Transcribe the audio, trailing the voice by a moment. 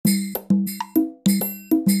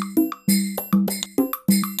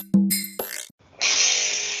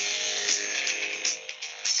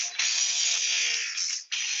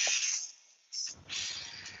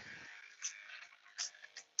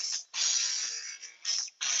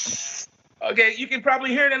Okay, you can probably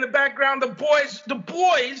hear it in the background. The boys,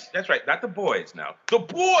 that's right, not the boys now. The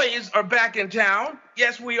boys are back in town.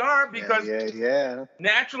 Yes, we are, because Yeah.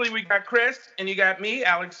 naturally we got Chris and you got me,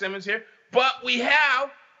 Alex Simmons here. But we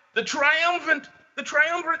have the triumvirate. The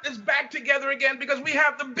triumvirate is back together again because we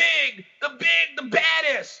have the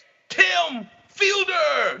baddest, Tim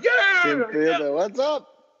Fielder. Yeah! Tim Fielder, what's up?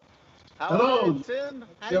 How are Hello. you, Tim?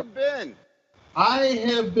 How you been? I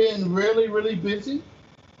have been really, really busy.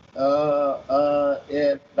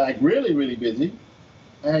 And like really busy.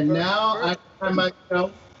 And now I find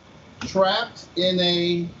myself trapped in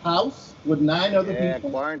a house with 9 other people.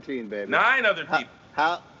 Quarantine, baby. 9 other people.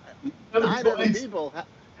 How 9 other people?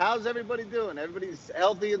 How's everybody doing? Everybody's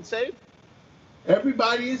healthy and safe?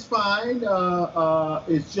 Everybody is fine.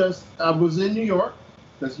 It's just I was in New York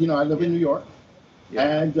because I live in New York,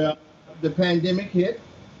 and the pandemic hit.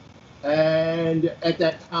 And at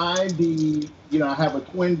that time, I have a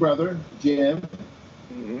twin brother, Jim,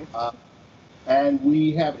 and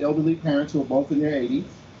we have elderly parents who are both in their 80s,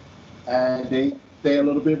 and they stay a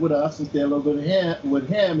little bit with us and stay a little bit with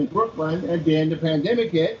him in Brooklyn. And then the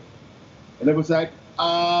pandemic hit, and it was like,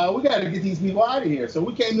 we got to get these people out of here. So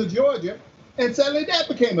we came to Georgia, and suddenly that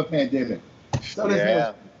became a pandemic. So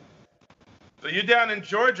So you're down in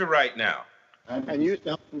Georgia right now. And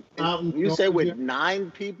you say with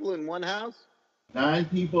 9 people in one house? 9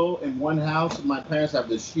 people in one house. My parents have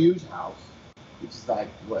this huge house. It's like,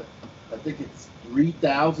 I think it's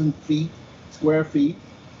 3,000 square feet.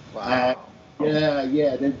 Wow.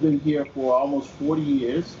 Yeah. They've been here for almost 40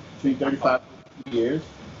 years, between 35 and 40 years.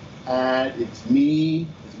 And it's me,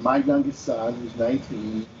 it's my youngest son, who's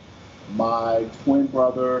 19, my twin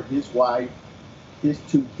brother, his wife, his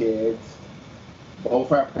 2 kids,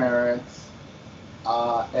 both our parents,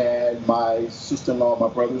 and my sister-in-law, my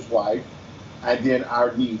brother's wife, and then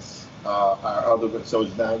our niece, our other. So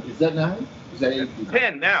it's 9. Is that 9? Is that 8?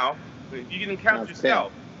 10 now. You didn't count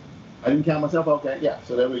yourself. 10. I didn't count myself. Okay, yeah.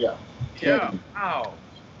 So there we go. 10. Yeah. Wow.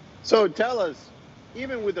 So tell us,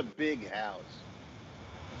 even with a big house,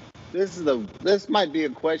 this might be a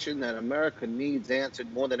question that America needs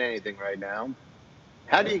answered more than anything right now.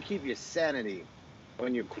 How do you keep your sanity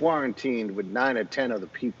when you're quarantined with 9 or 10 other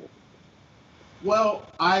people? Well,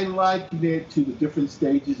 I liken it to the different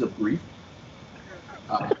stages of grief.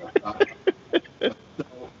 So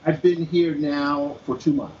I've been here now for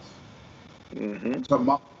 2 months.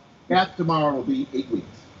 Tomorrow will be 8 weeks.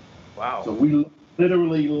 Wow. So we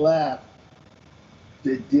literally left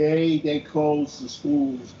the day they closed the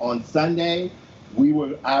schools on Sunday. We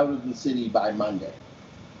were out of the city by Monday.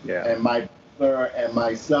 Yeah. And my brother and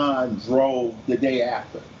my son drove the day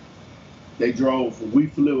after. They drove. We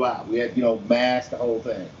flew out. We had, masked the whole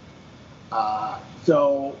thing.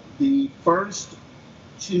 So the first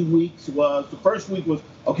 2 weeks the first week was,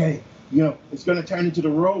 okay, it's going to turn into the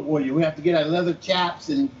Road Warrior. We have to get our leather chaps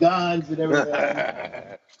and guns and everything.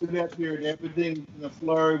 Up here and everything in a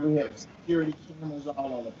flurry. We have security cameras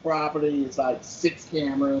all on the property. It's like 6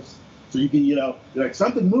 cameras. So you can, like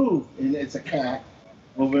something moved, and it's a cat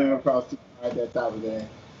moving across the side, that type of thing.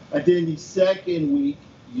 And then the second week,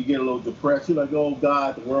 you get a little depressed. You're like, oh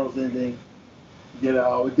God, the world's ending. Then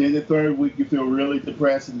the third week you feel really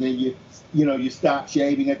depressed, and then you stop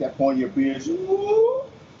shaving at that point. Your beard's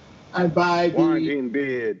and by quarantine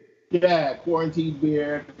beard. Yeah, quarantine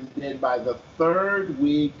beard. And then by the third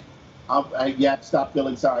week, you have to stop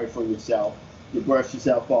feeling sorry for yourself. You brush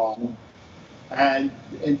yourself off, and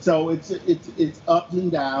so it's ups and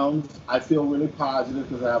downs. I feel really positive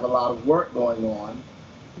because I have a lot of work going on.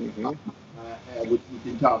 Which we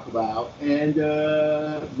can talk about. And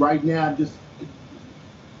right now,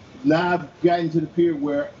 I've gotten to the period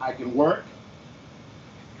where I can work.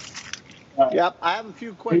 Yep, I have a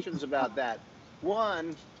few questions about that.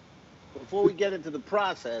 One, before we get into the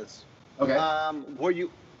process, okay. Were you,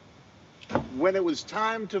 when it was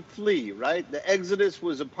time to flee, right? The exodus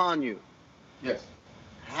was upon you. Yes.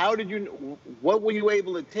 What were you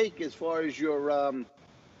able to take as far as your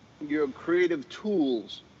creative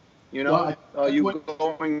tools? Are you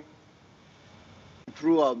going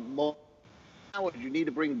through how did you need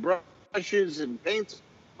to bring brushes and paints?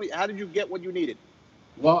 How did you get what you needed?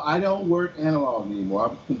 Well, I don't work analog anymore.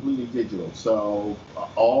 I'm completely digital. So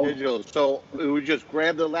digital. So it was just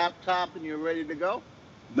grab the laptop and you're ready to go?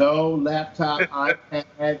 No laptop,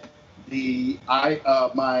 iPad.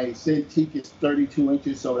 My Cintiq is 32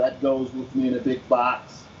 inches, so that goes with me in a big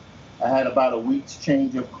box. I had about a week's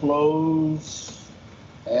change of clothes,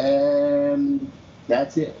 and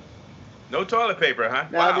that's it. No toilet paper, huh?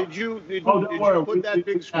 Now, wow. did you put that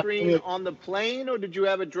big screen on the plane, or did you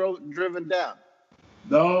have it driven down?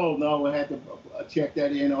 No, we had check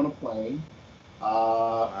that in on a plane.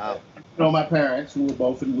 Wow. My parents, who were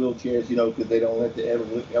both in wheelchairs, because they don't let the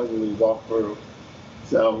elderly walk through.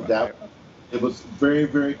 So it was very,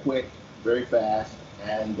 very quick, very fast,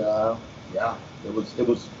 and it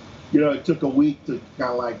was. It took a week to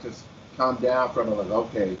kind of like just calm down from it. Like,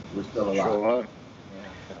 okay, we're still alive. Sure.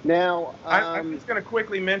 Now, I'm just going to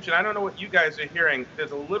quickly mention, I don't know what you guys are hearing.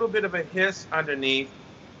 There's a little bit of a hiss underneath.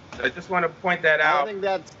 I just want to point that out. I think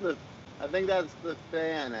that's the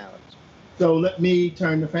fan, Alex. So let me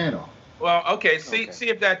turn the fan off. Well, okay. See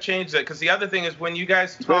if that changes it. Because the other thing is when you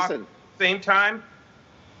guys talk at the same time.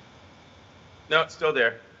 No, it's still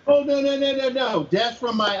there. Oh no! That's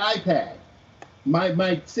from my iPad. My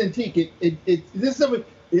Cintiq.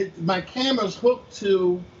 My camera's hooked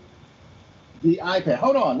to the iPad.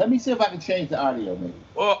 Hold on. Let me see if I can change the audio, maybe.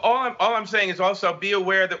 Well, all I'm saying is also be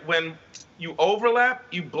aware that when you overlap,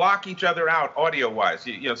 you block each other out audio-wise.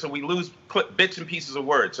 So we lose bits and pieces of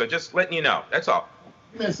words. So just letting you know. That's all.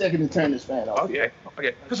 Give me a second to turn this fan off. Okay.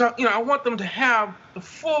 Because I want them to have the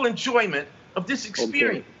full enjoyment of this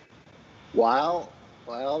experience. Okay.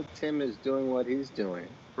 While Tim is doing what he's doing,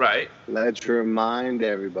 right? Let's remind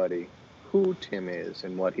everybody who Tim is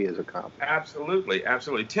and what he has accomplished. Absolutely.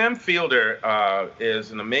 Tim Fielder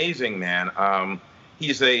is an amazing man.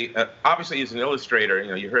 He's obviously he's an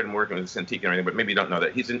illustrator. You heard him working with Cintiq and everything, but maybe you don't know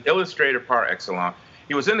that. He's an illustrator par excellence.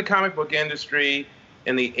 He was in the comic book industry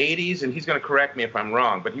in the 80s, and he's going to correct me if I'm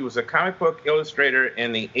wrong, but he was a comic book illustrator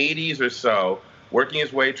in the 80s or so, working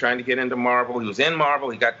his way, trying to get into Marvel. He was in Marvel.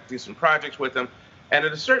 He got to do some projects with them. And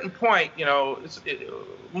at a certain point,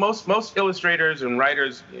 most illustrators and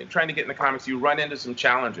writers trying to get into comics, you run into some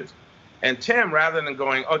challenges. And Tim, rather than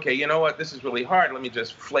going, okay, you know what, this is really hard, let me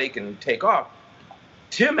just flake and take off,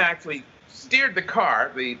 Tim actually steered the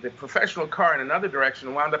car, the professional car, in another direction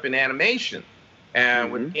and wound up in animation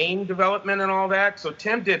and with game development and all that. So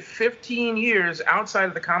Tim did 15 years outside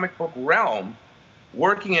of the comic book realm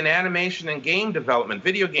working in animation and game development,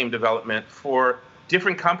 video game development for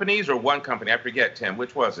different companies or one company? I forget, Tim.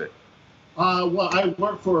 Which was it? Well, I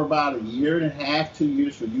worked for about 1.5 years, 2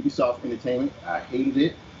 years for Ubisoft Entertainment. I hated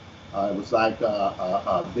it. It was like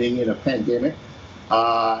being in a pandemic.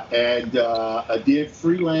 And I did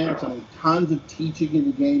freelance. Tons of teaching in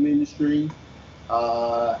the game industry.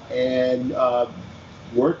 And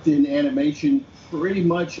worked in animation pretty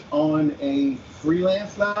much on a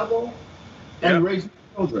freelance level and raised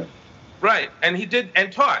children. Right. And he did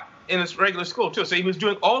and taught in his regular school too. So he was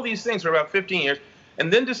doing all these things for about 15 years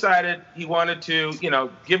and then decided he wanted to,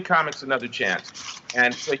 give comics another chance.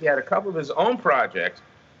 And so he had a couple of his own projects,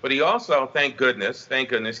 but he also, thank goodness,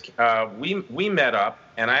 we met up,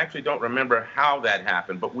 and I actually don't remember how that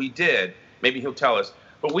happened, but we did. Maybe he'll tell us.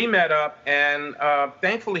 But we met up, and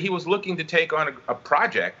thankfully he was looking to take on a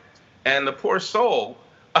project, and the poor soul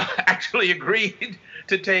actually agreed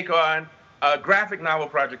to take on a graphic novel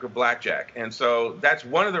project with Blackjack. And so that's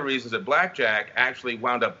one of the reasons that Blackjack actually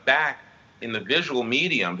wound up back in the visual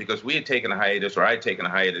medium, because we had taken a hiatus, or I had taken a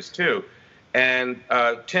hiatus too. And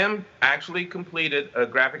Tim actually completed a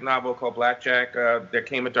graphic novel called Blackjack, There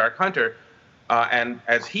Came a Dark Hunter. And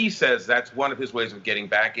as he says, that's one of his ways of getting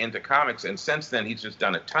back into comics. And since then, he's just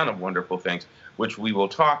done a ton of wonderful things, which we will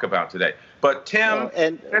talk about today. But Tim,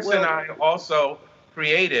 Chris and I also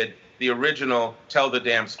created the original Tell the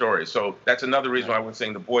Damn Story. So that's another reason why we're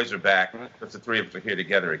saying the boys are back, because the three of us are here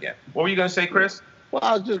together again. What were you going to say, Chris? Well,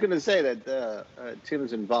 I was just going to say that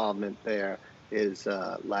Tim's involvement there is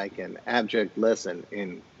like an abject lesson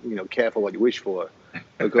in, careful what you wish for.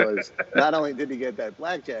 Because not only did he get that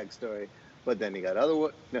Blackjack story, but then he got other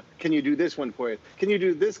one. No, can you do this one for you? Can you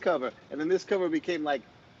do this cover? And then this cover became like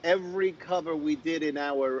every cover we did in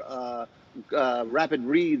our Rapid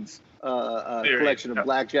Reads collection of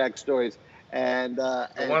Blackjack stories. And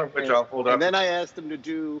one of which I'll hold up. And then I asked him to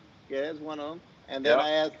do, there's one of them. And then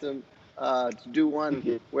I asked him to do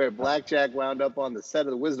one where Blackjack wound up on the set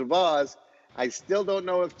of The Wizard of Oz. I still don't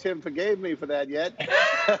know if Tim forgave me for that yet.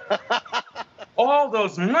 All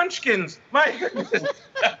those munchkins, my goodness.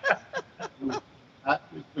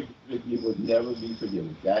 You would never be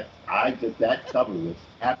forgiven. That cover was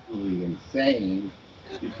absolutely insane,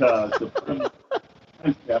 because the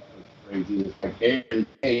concept was crazy. It's like Aaron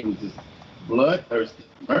Payne was this bloodthirsty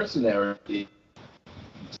mercenary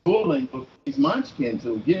schooling with these munchkins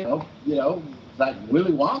who, like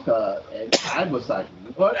Willy Wonka, and I was like,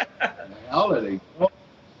 what the hell are they doing?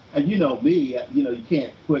 And you know me, you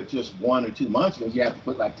can't put just 1 or 2 munchkins. You have to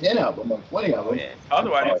put like 10 of them or 20 of them. Yeah.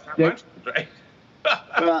 Otherwise, it's not munchkins, right?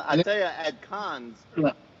 Well, I tell you, at cons,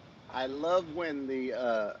 I love when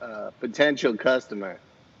the potential customer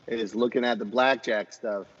is looking at the Blackjack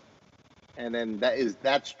stuff and then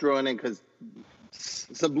that's drawn in because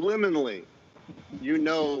subliminally, you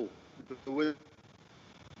know, the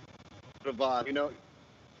you know,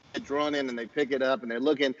 get drawn in and they pick it up and they're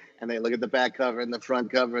looking and they look at the back cover and the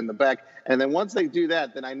front cover and the back. And then once they do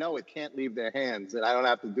that, then I know it can't leave their hands and I don't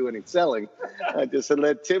have to do any selling. I just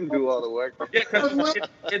let Tim do all the work. Yeah, because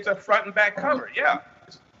it's a front and back cover. Yeah.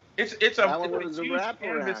 It's a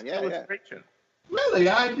wraparound. Yeah, illustration. Really,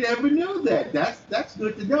 I never knew that. That's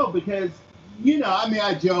good to know because, you know, I mean,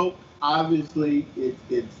 I joke. Obviously,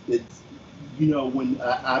 it's you know, when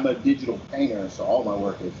I'm a digital painter, so all my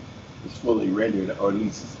work is fully rendered, or at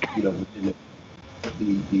least, you know, within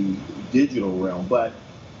the digital realm. But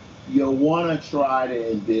you'll want to try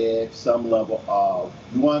to embed some level of,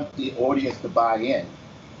 you want the audience to buy in,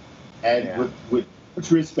 and with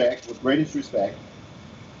respect, with greatest respect,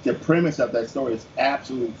 the premise of that story is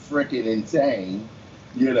absolutely freaking insane.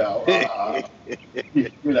 You know, you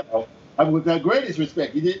know. With the greatest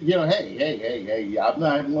respect, you know, hey, I'm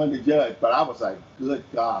not even one to judge, but I was like, good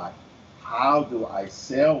God, how do I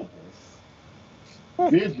sell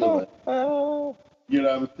this visually? You know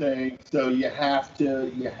what I'm saying? So you have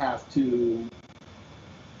to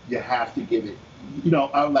give it, you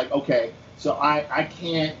know, I'm like, okay, so I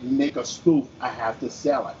can't make a spoof, I have to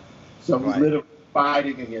sell it. So we're literally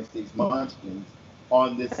fighting against these monsters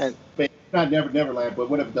on this space, not Neverland, but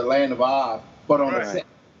whatever, the Land of Oz, but on the set.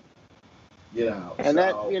 You know, and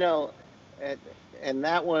that, you know, and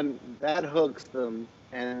that one, that hooks them.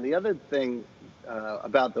 And the other thing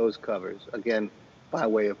about those covers, again, by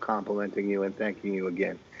way of complimenting you and thanking you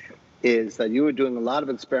again, is that you were doing a lot of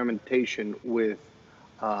experimentation with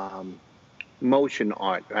motion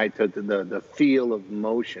art, right? The feel of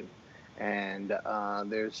motion. And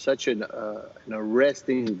there's such an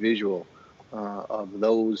arresting visual of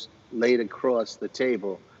those laid across the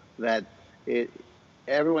table that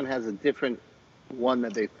everyone has a different one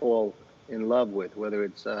that they fall in love with, whether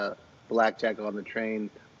it's Blackjack on the train,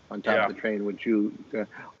 on top of the train, which you,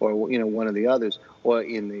 or, you know, one of the others, or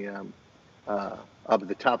in the up at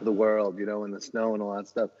the top of the world, you know, in the snow and all that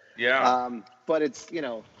stuff. Yeah. But it's, you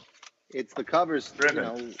know, it's the covers, you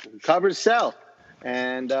know, covers sell.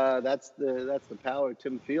 And that's the power of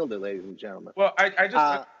Tim Fielder, ladies and gentlemen. Well, I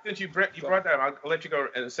just, since you brought that up, I'll let you go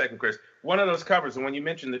in a second, Chris. One of those covers, and when you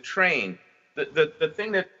mentioned the train, the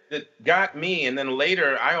thing that got me, and then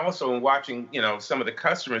later I also am watching, you know, some of the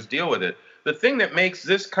customers deal with it. The thing that makes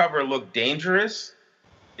this cover look dangerous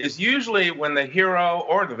is usually when the hero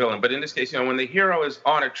or the villain, but in this case, you know, when the hero is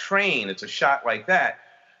on a train, it's a shot like that.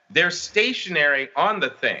 They're stationary on the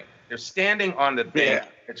thing. They're standing on the thing. Yeah.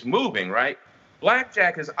 It's moving, right?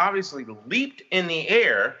 Blackjack has obviously leaped in the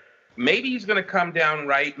air. Maybe he's going to come down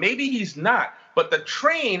right. Maybe he's not. But the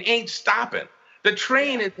train ain't stopping. The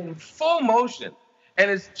train is in full motion. And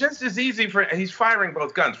it's just as easy he's firing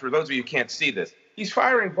both guns. For those of you who can't see this, he's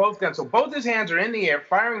firing both guns. So both his hands are in the air,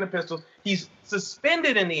 firing the pistols. He's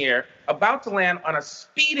suspended in the air, about to land on a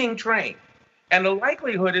speeding train. And the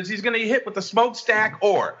likelihood is he's going to get hit with the smokestack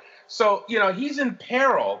ore. So, you know, he's in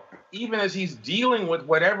peril, even as he's dealing with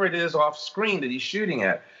whatever it is off screen that he's shooting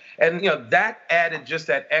at. And, you know, that added just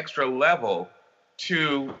that extra level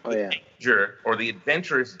to the danger, or the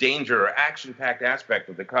adventurous danger or action-packed aspect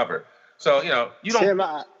of the cover. So, you know, you don't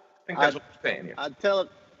think that's what you're saying here. I'll tell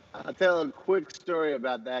a quick story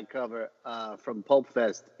about that cover from Pulp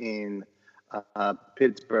Fest in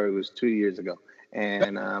Pittsburgh. It was 2 years ago.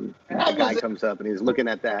 And a guy comes up and he's looking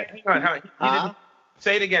at that. Hang on.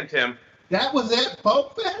 Say it again, Tim. That was at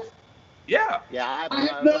Pulp Fest? Yeah. Yeah, I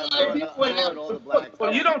have no idea what happened.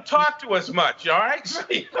 Well, you don't talk to us much, all right?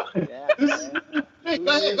 Go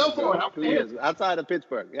ahead, go for it. 2 years, outside of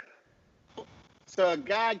Pittsburgh. Yeah. So a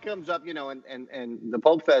guy comes up, you know, and the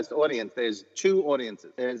Pulp Fest audience, there's two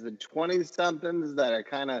audiences. There's the 20-somethings that are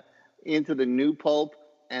kind of into the new pulp,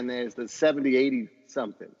 and there's the 70,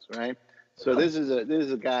 80-somethings, right? So this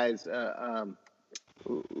is a guy's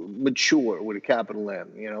mature with a capital M.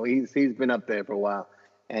 You know, he's been up there for a while,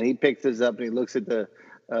 and he picks this up and he looks at the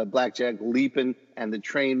Blackjack leaping and the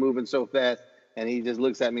train moving so fast, and he just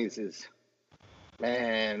looks at me and says,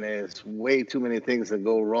 "Man, there's way too many things that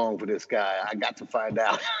go wrong for this guy. I got to find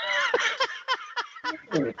out."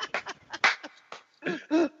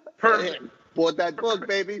 Perfect. Bought that book,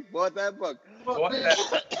 baby. Bought that book.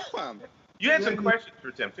 You had some questions for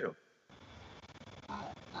Tim too.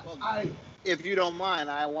 If you don't mind,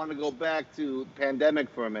 I want to go back to pandemic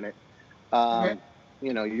for a minute.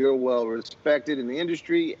 You know, you're well respected in the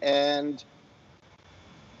industry, and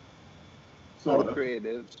some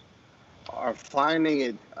creatives are finding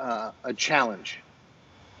it a challenge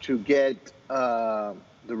to get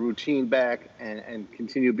the routine back and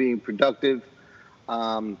continue being productive.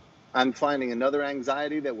 I'm finding another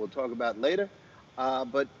anxiety that we'll talk about later.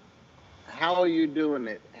 But how are you doing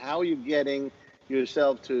it? How are you getting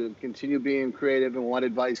yourself to continue being creative, and what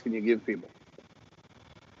advice can you give people?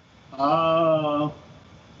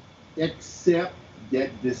 Accept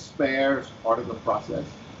that despair is part of the process,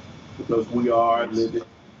 because we are living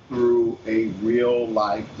through a real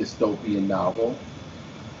life dystopian novel.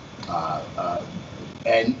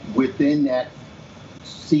 And within that,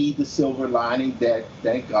 see the silver lining that,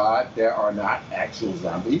 thank God, there are not actual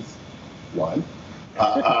zombies. One.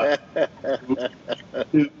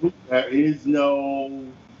 Two, there is no,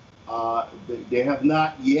 they have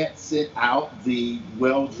not yet sent out the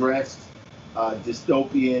well-dressed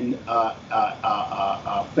dystopian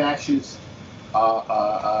fascist,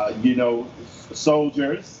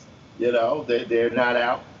 soldiers. They're not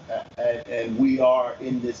out, and we are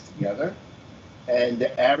in this together. And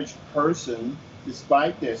the average person,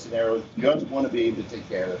 despite their scenarios, just want to be able to take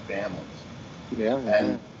care of their families.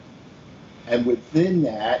 Yeah. And within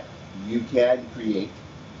that, you can create.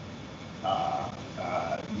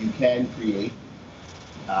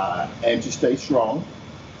 And to stay strong,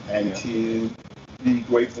 and to be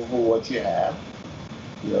grateful for what you have.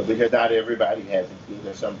 Because not everybody has it.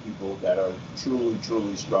 There's some people that are truly,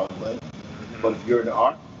 truly struggling. But if you're an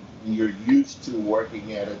artist, and you're used to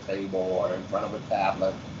working at a table or in front of a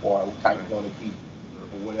tablet or kind of going to keep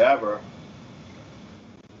or whatever,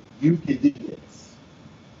 you can do this.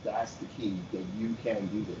 That's the key, that you can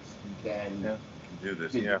do this. You can do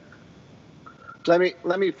this, yeah.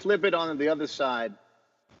 Let me flip it on the other side.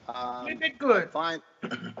 You did good.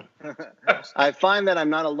 I find that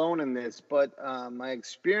I'm not alone in this, but my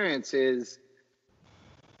experience is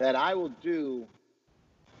that I will do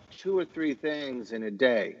 2 or 3 things in a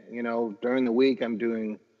day. During the week, I'm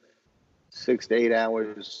doing 6 to 8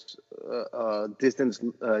 hours distance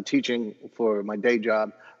teaching for my day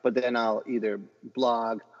job, but then I'll either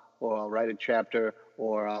blog, or I'll write a chapter,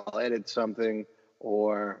 or I'll edit something,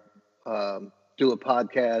 or do a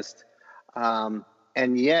podcast.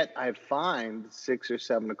 And yet I find 6 or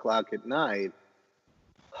 7 o'clock at night,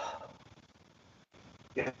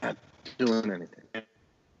 you're not doing anything.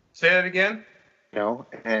 Say that again.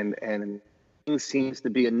 And it seems to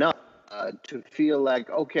be enough to feel like,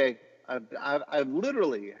 okay, I've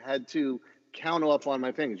literally had to count off on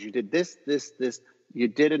my fingers. You did this. You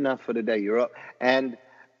did enough for the day. You're up. And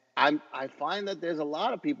I find that there's a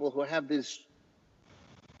lot of people who have this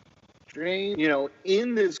strange,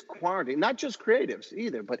 in this quarantine, not just creatives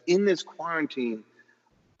either, but in this quarantine,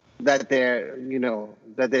 that their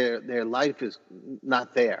life is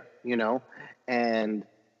not there, and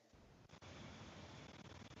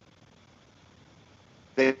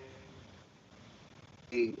they,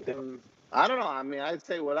 I don't know. I mean, I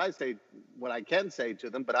say what I can say to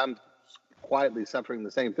them, but I'm quietly suffering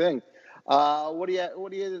the same thing. What do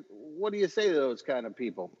you say to those kind of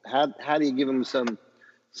people? How do you give them some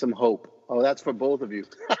hope? Oh, that's for both of you.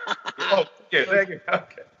 Okay.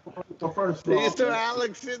 So first of all, you saw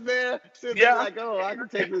Alex sitting there like, oh, I can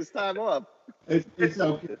take this time off. It's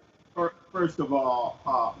okay. First of all,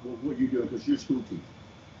 what you're doing, because you're a school teacher.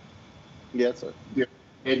 Yes, sir.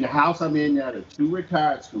 In the house I'm in now, there are 2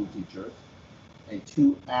 retired school teachers and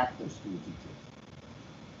 2 active school teachers.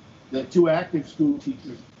 The 2 active school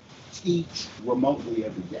teachers teach remotely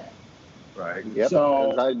every day. Right. Yep,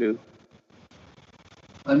 so as I do.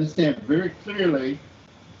 Understand very clearly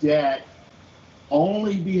that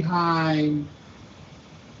only behind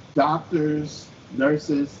doctors,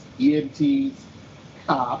 nurses, EMTs,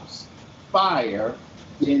 cops, fire,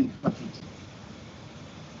 then teachers.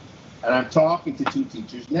 And I'm talking to 2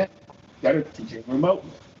 teachers now that are teaching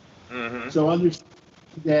remotely. Mm-hmm. So understand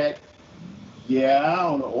that,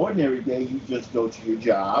 on an ordinary day, you just go to your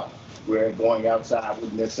job, where going outside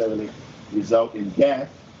wouldn't necessarily result in death.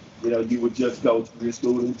 You would just go to your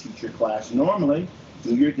school and teach your class normally,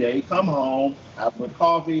 do your day, come home, have a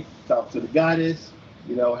coffee, talk to the goddess,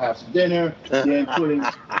 have some dinner, then put in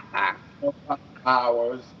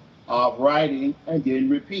hours of writing, and then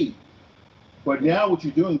repeat. But now what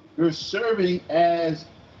you're doing, you're serving as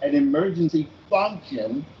an emergency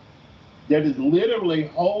function that is literally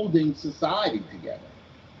holding society together.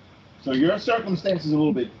 So your circumstance is a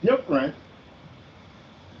little bit different,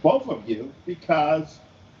 both of you, because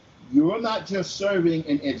you're not just serving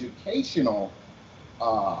an educational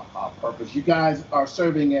purpose. You guys are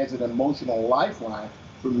serving as an emotional lifeline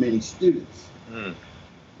for many students.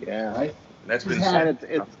 Yeah. Right? That's been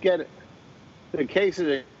it's getting, the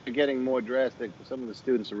cases are getting more drastic. Some of the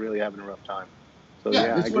students are really having a rough time. So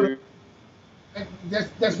I agree.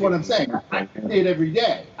 That's what I'm saying. I see it every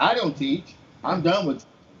day. I don't teach. I'm done with,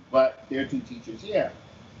 but there are two teachers here.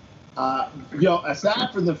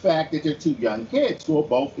 Aside from the fact that they're two young kids who are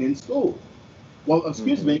both in school. Well,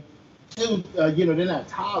 excuse me, two, they're not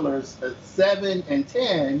toddlers, 7 and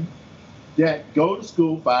 10, that go to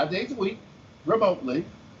school 5 days a week remotely.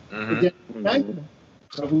 But then,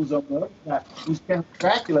 who's on the who's kind of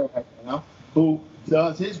Dracula right now, who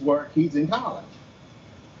does his work, he's in college.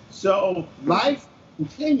 So life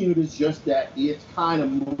continued, it's just that it's kind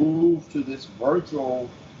of moved to this virtual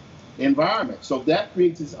environment. So that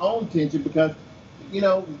creates its own tension because,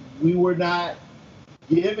 we were not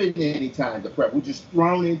given any time to prep. We're just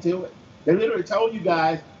thrown into it. They literally told you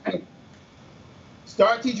guys, hey,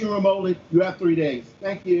 start teaching remotely. You have 3 days.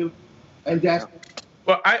 Thank you. And that's.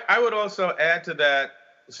 Well, I would also add to that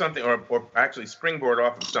something, or actually springboard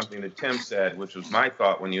off of something that Tim said, which was my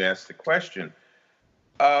thought when you asked the question.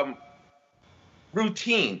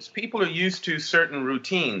 Routines. People are used to certain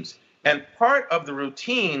routines. And part of the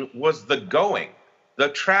routine was the going, the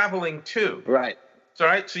traveling too. Right. So,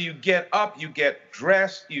 right. So you get up, you get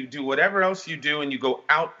dressed, you do whatever else you do, and you go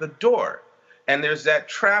out the door. And there's that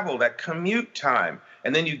travel, that commute time.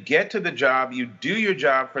 And then you get to the job, you do your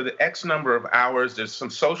job for the X number of hours. There's some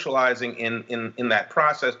socializing in that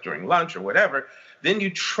process during lunch or whatever. Then you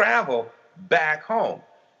travel back home.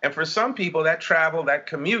 And for some people, that travel, that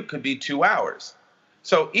commute could be 2 hours.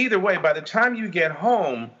 So either way, by the time you get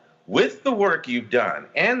home with the work you've done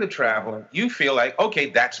and the travel, you feel like, okay,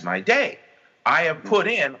 that's my day. I have put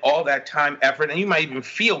in all that time, effort, and you might even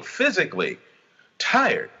feel physically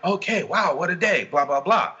tired. Okay, wow, what a day, blah, blah,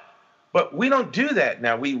 blah. But we don't do that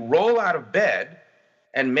now. We roll out of bed,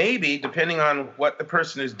 and maybe, depending on what the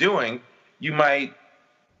person is doing, you might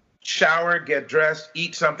shower, get dressed,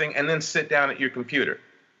 eat something, and then sit down at your computer.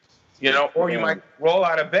 Or you might roll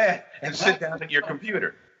out of bed and sit down at your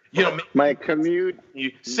computer. My commute.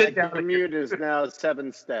 You sit down. Commute is now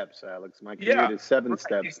 7 steps, Alex. My commute is 7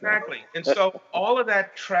 steps. Exactly. Now. And so all of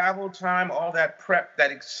that travel time, all that prep,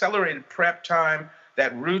 that accelerated prep time,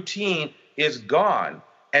 that routine is gone.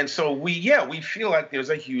 And so we feel like there's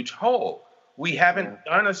a huge hole. We haven't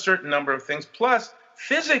done a certain number of things. Plus,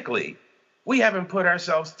 physically, we haven't put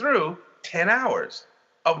ourselves through 10 hours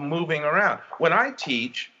of moving around. When I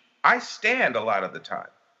teach, I stand a lot of the time.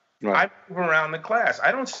 Right. I move around the class.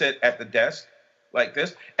 I don't sit at the desk like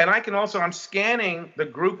this. And I'm scanning the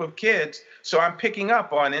group of kids. So I'm picking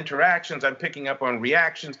up on interactions. I'm picking up on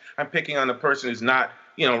reactions. I'm picking on the person who's not,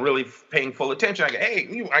 really paying full attention. I go,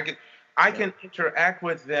 hey, I can interact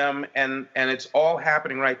with them, and it's all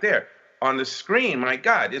happening right there. On the screen, my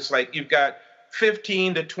God, it's like you've got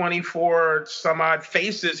 15 to 24 some odd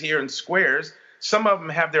faces here in squares. Some of them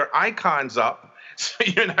have their icons up, so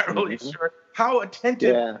you're not really sure how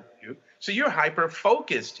attentive are you. So you're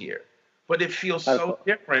hyper-focused here, but it feels so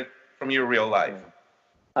different from your real life.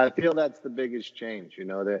 I feel that's the biggest change,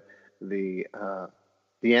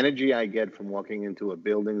 the energy I get from walking into a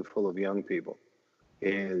building full of young people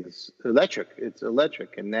is electric. It's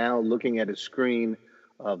electric. And now looking at a screen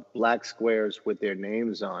of black squares with their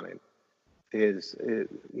names on it it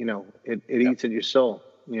eats at your soul,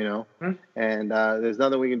 and there's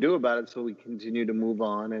nothing we can do about it. So we continue to move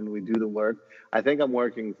on and we do the work. I think I'm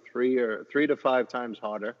working 3 to 5 times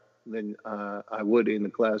harder than I would in the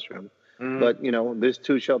classroom. But, this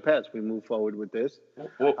too shall pass. We move forward with this.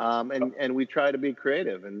 And we try to be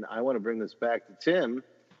creative. And I want to bring this back to Tim.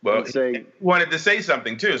 Well, he wanted to say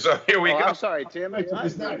something too, so here we go. I'm sorry, Tim.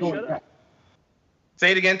 It's not going back.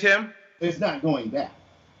 Say it again, Tim. It's not going back.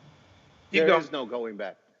 There is no going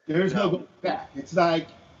back. There's no going back. It's like,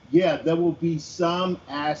 there will be some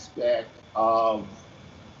aspect of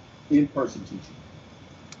in-person teaching.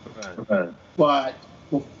 Right. But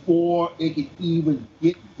before it can even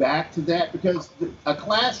get back to that, because a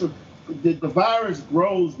classroom, the virus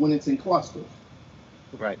grows when it's in clusters.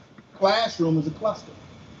 Right. Classroom is a cluster.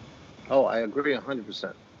 Oh, I agree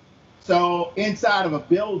 100%. So inside of a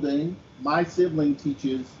building, my sibling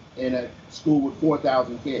teaches in a school with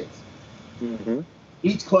 4,000 kids. Mm-hmm.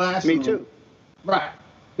 Each classroom. Me too. Right.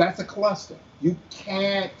 That's a cluster. You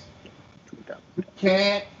can't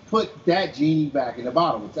put that genie back in the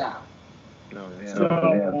bottle. It's out. No, yeah.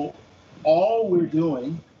 So all we're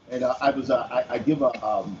doing, and I give a,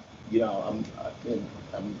 I'm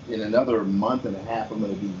in another month and a half, I'm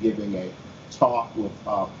going to be giving a talk with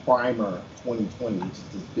Primer 2020, which is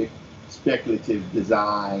this big speculative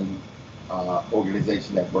design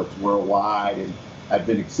organization that works worldwide, and I've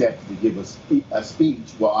been accepted to give a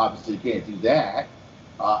speech. Well, obviously you can't do that.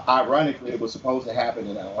 Ironically, it was supposed to happen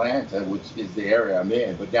in Atlanta, which is the area I'm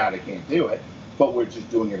in, but now they can't do it. But we're just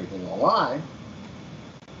doing everything online.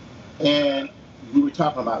 And we were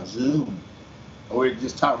talking about Zoom. We're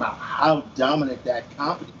just talking about how dominant that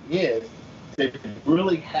company is. They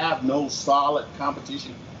really have no solid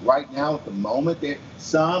competition right now at the moment. There's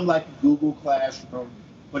some like Google Classroom,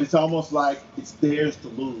 but it's almost like it's theirs to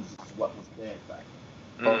lose. Is what was said back.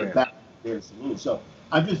 Back theirs to lose. So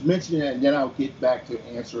I'm just mentioning that, and then I'll get back to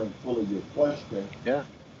answering fully your question. Yeah.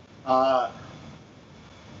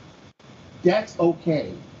 That's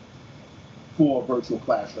okay for virtual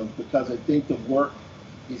classrooms because I think the work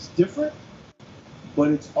is different,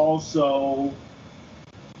 but it's also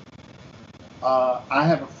I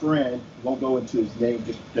have a friend, won't go into his name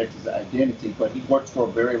just to protect his identity, but he works for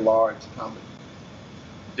a very large company.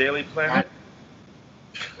 Daily Planet?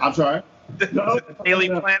 I'm sorry? No, Daily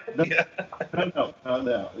Planet? No.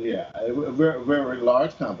 Yeah, a very, very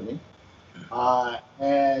large company.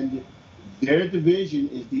 And their division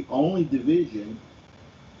is the only division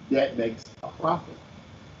that makes a profit.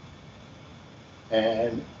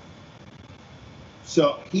 And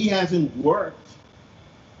so he hasn't worked.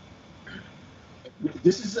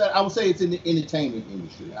 This is, I would say it's in the entertainment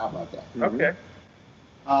industry. How about that? Okay.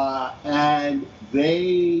 And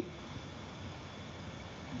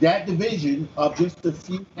that division of just a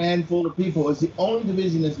few handful of people is the only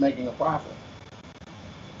division that's making a profit.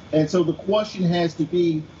 And so the question has to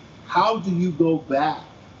be, how do you go back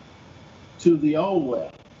to the old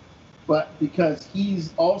way? But because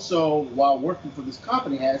he's also, while working for this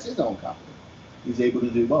company, has his own company, he's able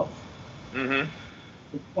to do both. Mm-hmm.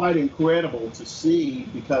 It's quite incredible to see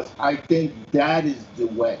because I think that is the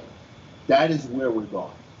way. That is where we're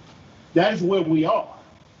going. That is where we are.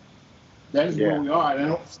 That is where we are, and I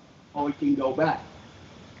don't see how we can go back.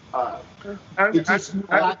 I'm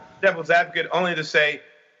devil's advocate only to say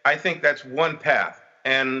I think that's one path,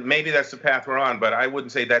 and maybe that's the path we're on, but I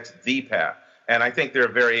wouldn't say that's the path. And I think there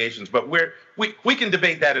are variations, but we can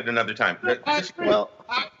debate that at another time. I'm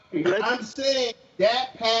saying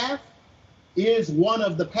that path is one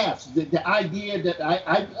of the paths. The idea that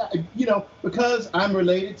I because I'm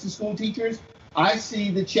related to school teachers, I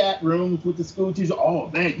see the chat rooms with the school teachers. Oh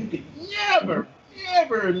man, you can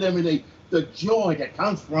never eliminate the joy that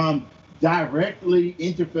comes from directly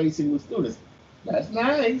interfacing with students. That's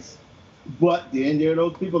nice. But then there are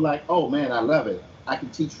those people like, oh man, I love it. I can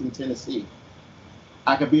teach from Tennessee.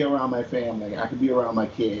 I can be around my family. I can be around my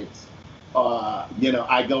kids.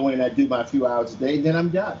 I go in, I do my few hours a day, and then I'm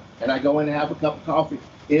done. And I go in and have a cup of coffee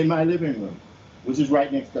in my living room, which is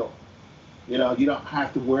right next door. You don't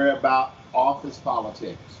have to worry about office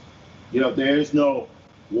politics. There's no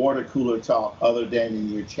water cooler talk other than in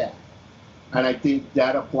your chat. And I think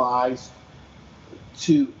that applies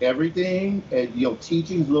to everything. And,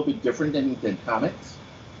 teaching is a little bit different than comics,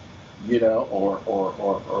 because,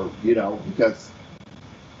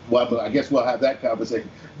 well, I guess we'll have that conversation.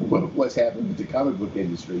 What's happening with the comic book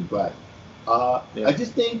industry? But I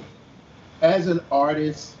just think, as an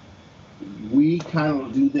artist, we kind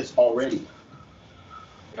of do this already.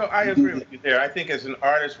 No, I agree with you there. I think as an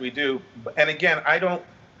artist we do, and again, I don't,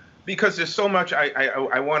 because there's so much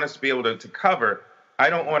I want us to be able to cover. I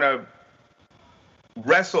don't want to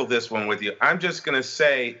wrestle this one with you. I'm just going to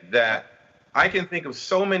say that I can think of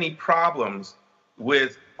so many problems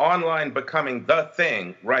with online becoming the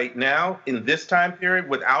thing right now in this time period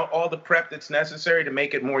without all the prep that's necessary to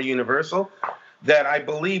make it more universal, that I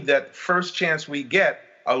believe that first chance we get,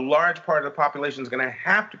 a large part of the population is going to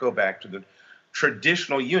have to go back to the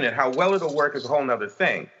traditional unit. How well it'll work is a whole nother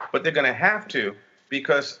thing, but they're going to have to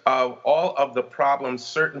because of all of the problems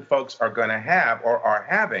certain folks are going to have or are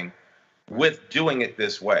having with doing it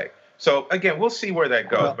this way. So again, we'll see where that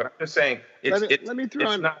goes. But I'm just saying, let me throw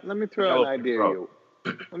an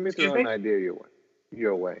idea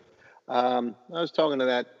your way. I was talking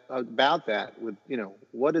about that with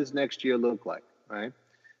what does next year look like, right?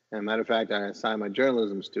 And as a matter of fact, I assigned my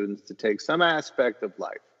journalism students to take some aspect of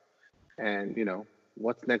life, and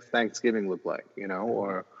what's next Thanksgiving look like,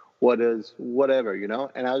 or what is whatever,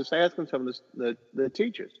 And I was asking some of the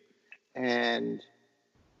teachers, and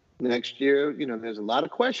next year, there's a lot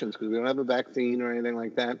of questions because we don't have a vaccine or anything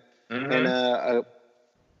like that. Mm-hmm. And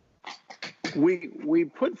we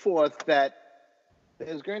put forth that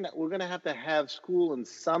we're going to have school in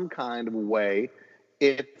some kind of way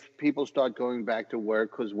if people start going back to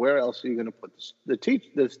work, because where else are you going to put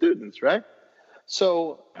the students, right?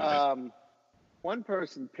 So one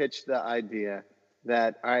person pitched the idea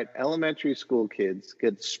that, all right, elementary school kids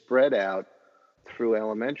get spread out through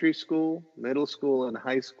elementary school, middle school, and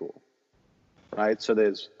high school, right? So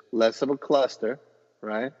there's less of a cluster,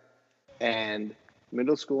 right? And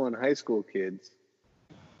middle school and high school kids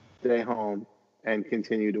stay home and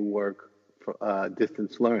continue to work for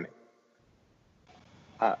distance learning,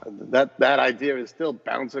 That idea is still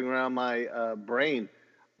bouncing around my brain.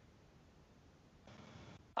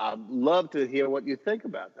 I'd love to hear what you think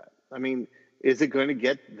about that. I mean, is it going to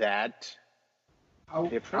get that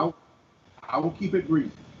different? I will keep it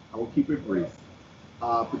brief.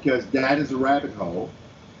 Because that is a rabbit hole.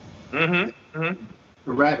 The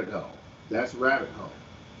rabbit hole. That's a rabbit hole.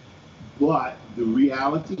 But the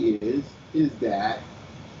reality is that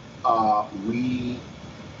we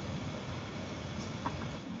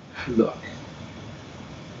look.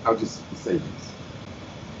 I'll just say this.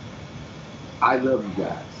 I love you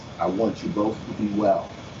guys. I want you both to be well.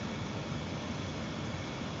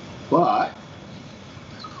 But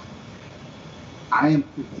I am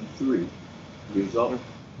 53 years old.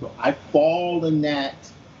 So I fall in that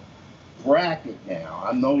bracket now.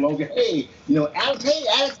 I'm no longer, hey,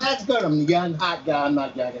 Alex, how's it going? I'm the young, hot guy. I'm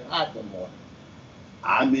not young and hot no more.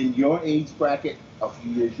 I'm in your age bracket, a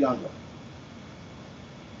few years younger.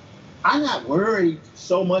 I'm not worried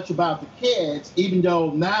so much about the kids, even though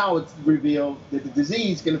now it's revealed that the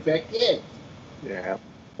disease can affect kids. Yeah.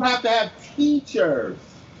 You have to have teachers.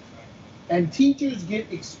 And teachers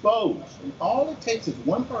get exposed. And all it takes is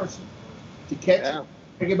one person to catch it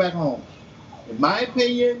and get back home. In my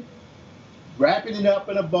opinion, wrapping it up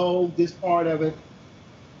in a bow, this part of it,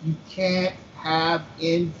 you can't have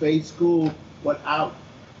in-face school without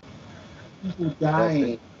people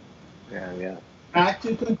dying. Yeah. Got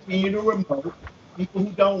to continue to remote. People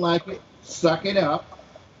who don't like it, suck it up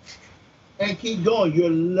and keep going. You're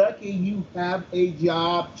lucky you have a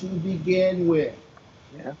job to begin with.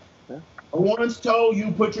 Yeah. I once told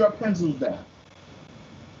you put your pencils down,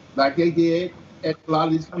 like they did at a lot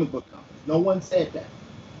of these comic book companies. No one said that.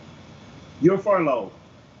 You're furloughed.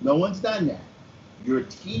 No one's done that. You're a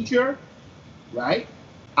teacher, right?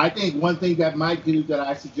 I think one thing that might do that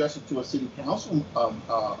I suggested to a city council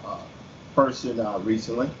person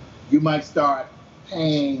recently, you might start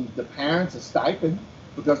paying the parents a stipend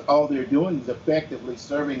because all they're doing is effectively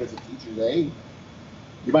serving as a teacher's aide.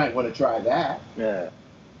 You might want to try that. Yeah.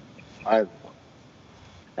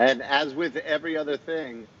 And as with every other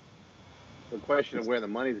thing, the question of where the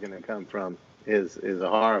money's going to come from is a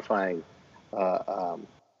horrifying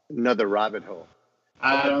another rabbit hole.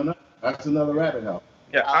 I don't know. That's another rabbit hole.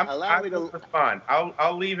 Yeah, I will respond.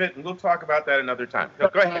 I'll leave it, and we'll talk about that another time. Go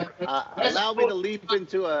ahead. Allow me to leap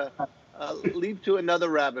to another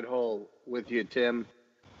rabbit hole with you, Tim.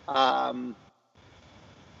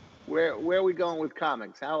 Where are we going with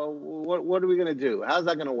comics? What are we going to do? How's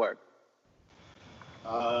that going to work?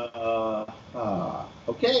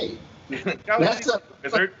 Okay. That's a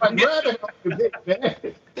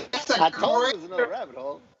rabbit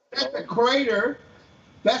hole. That's a crater.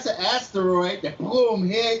 That's an asteroid that boom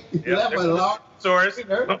hit. Left a large source. Thank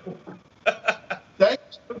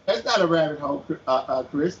you. That's not a rabbit hole,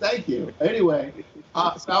 Chris. Thank you. Anyway,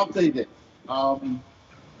 so I'll say this.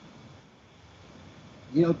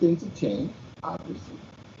 Things have changed, obviously.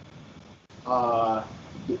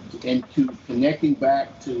 And to connecting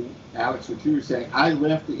back to Alex, what you were saying, I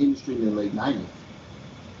left the industry in the late 90s.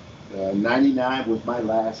 99 was my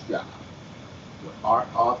last job.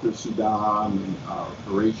 Arthur Sudam and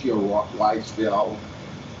Horatio Weisfeld.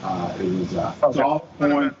 It was soft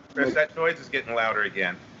porn. Chris, that noise is getting louder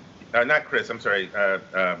again. Not Chris, I'm sorry.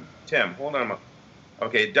 Tim, hold on a moment.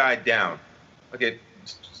 Okay, it died down. Okay,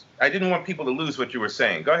 I didn't want people to lose what you were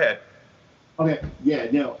saying. Go ahead. Okay, yeah,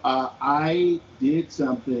 no, I did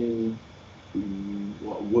something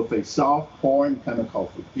with a soft porn comic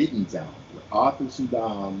called Forbidden Zone with Arthur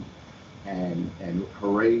Sudam and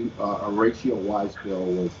Horatio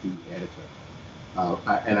Weisfeld was the editor.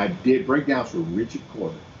 And I did breakdowns for Richard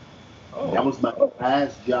Corbett. Oh. That was my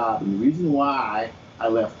last job. And the reason why I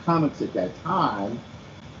left comics at that time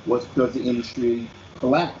was because the industry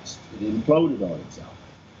collapsed. It imploded on itself.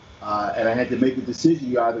 And I had to make a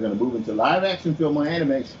decision. You're either going to move into live action film or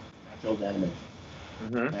animation. I chose animation.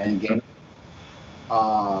 Mm-hmm. And game.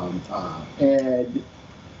 And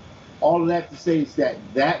all of that to say is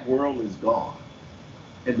that world is gone.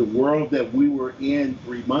 And the world that we were in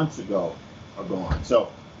 3 months ago are gone.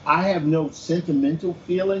 So I have no sentimental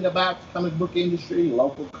feeling about the comic book industry,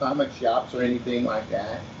 local comic shops, or anything like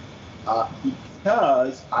that.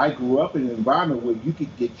 Because I grew up in an environment where you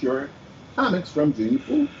could get your comics from Junior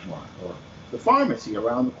Food Mart or the pharmacy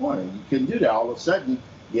around the corner. You couldn't do that. All of a sudden,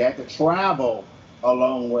 you had to travel a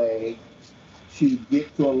long way to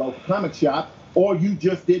get to a local comic shop, or you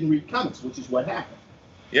just didn't read comics, which is what happened.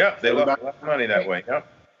 Yeah, they lost a lot of money that way. Yep.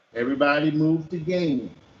 Everybody moved to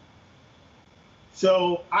gaming.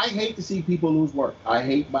 So I hate to see people lose work. I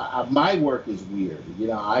hate my work is weird.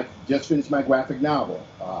 I just finished my graphic novel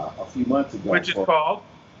a few months ago. Which is called?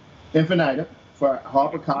 Infinitum for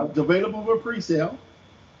HarperCollins, available for pre-sale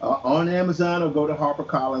on Amazon, or go to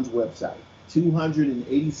HarperCollins website.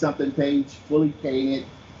 280-something page, fully painted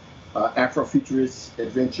Afrofuturist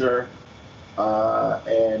adventure,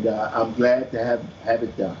 and I'm glad to have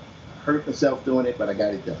it done. I hurt myself doing it, but I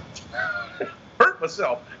got it done. Hurt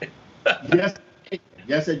myself. Yes,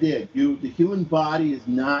 I did. The human body is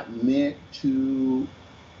not meant to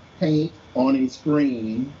paint on a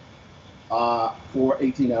screen for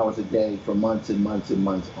 18 hours a day for months and months and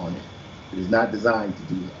months on it. It is not designed to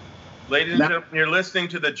do that. Ladies and gentlemen, you're listening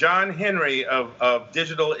to the John Henry of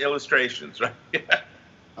digital illustrations, right?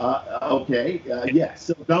 Okay, yes.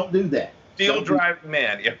 So don't do that. Steel driving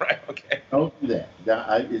man. Yeah, right. Okay. Don't do that.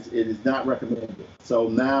 It is not recommended. So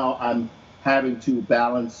now I'm having to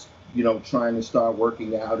balance, trying to start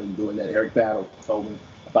working out and doing that. Eric Battle told me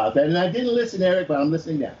about that, and I didn't listen, Eric, but I'm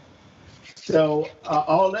listening now. So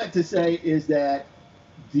all that to say is that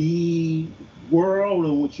the world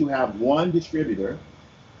in which you have one distributor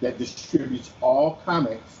that distributes all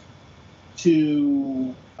comics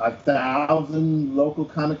to 1,000 local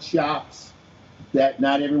comic shops that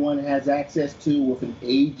not everyone has access to, with an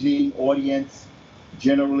aging audience,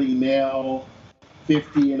 generally male,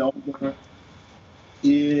 50 and older,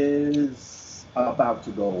 is about to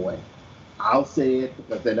go away. I'll say it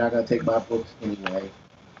because they're not going to take my books anyway,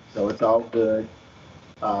 so it's all good.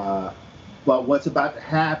 But what's about to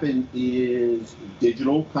happen is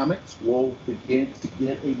digital comics will begin to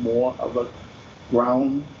get a more of a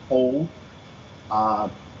ground hold. Walmart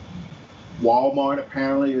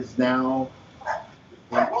apparently is now.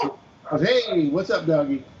 Hey, what's up,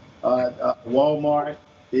 Dougie? Walmart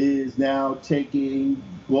is now taking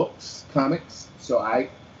books, comics. So I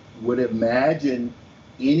would imagine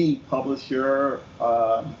any publisher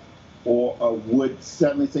or would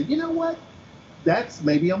suddenly say, you know what? That's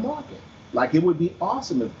maybe a market. Like, it would be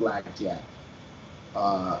awesome if Blackjack,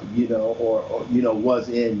 was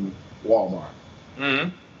in Walmart.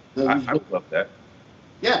 Mm-hmm. I would love that.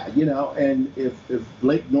 Yeah, and if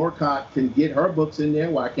Blake Norcott can get her books in there,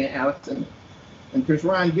 why can't Alex and Chris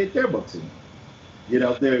Ryan get their books in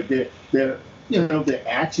there? Their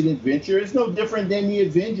action adventure is no different than the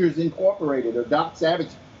Avengers Incorporated or Doc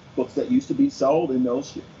Savage books that used to be sold in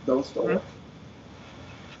those stores. Mm-hmm.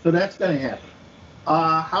 So that's going to happen.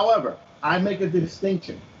 However, I make a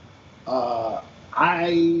distinction. I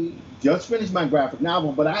just finished my graphic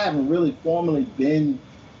novel, but I haven't really formally been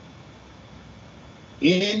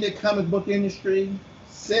in the comic book industry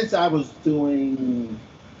since I was doing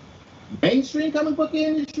mainstream comic book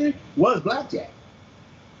industry was Blackjack,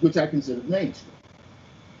 which I considered mainstream.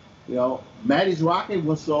 Maddie's Rocket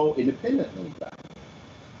was so independently done.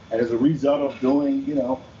 And as a result of doing,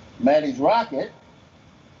 Maddie's Rocket,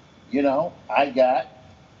 I got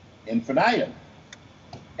Infinitum.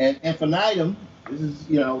 And Infinitum, this is,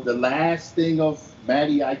 the last thing of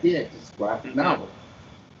Maddie I did, this graphic novel.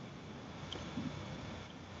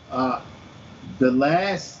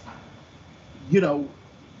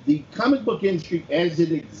 The comic book industry as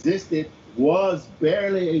it existed was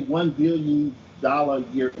barely a $1 billion a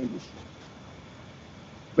year industry.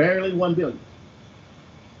 Barely $1 billion.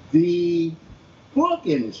 The book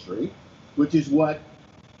industry, which is what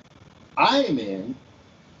I am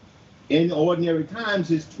in ordinary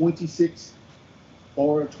times, is $26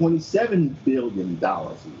 or $27 billion a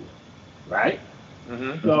year, right?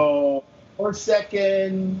 Mm-hmm. So, per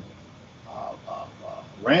second,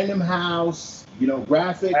 Random House,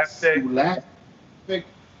 graphics, Elastic,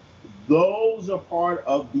 those are part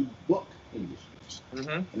of the book industry. Mm-hmm.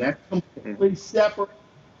 And that's a completely separate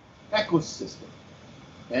ecosystem.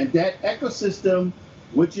 And that ecosystem,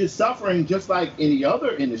 which is suffering just like any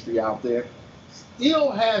other industry out there,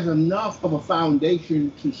 still has enough of a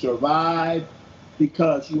foundation to survive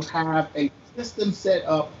because you have a system set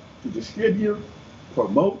up to distribute,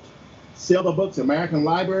 promote, sell the books. American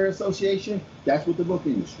Library Association, that's what the book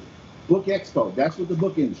industry. Book Expo, that's what the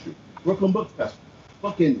book industry. Brooklyn Book Festival,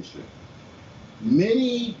 book industry.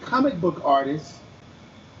 Many comic book artists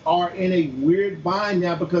are in a weird bind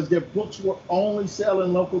now because their books were only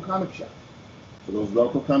selling local comic shops. So those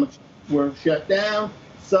local comic shops were shut down,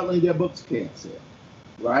 suddenly their books can't sell,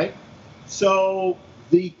 right? So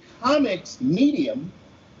the comics medium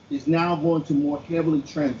is now going to more heavily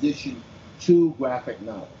transition to graphic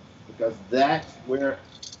novels because that's where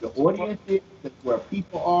the audience is, that's where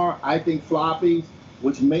people are. I think floppies,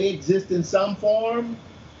 which may exist in some form,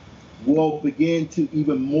 will begin to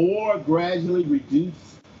even more gradually reduce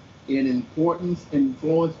in importance and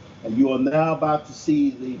influence, and you are now about to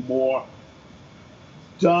see the more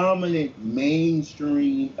dominant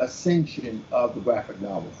mainstream ascension of the graphic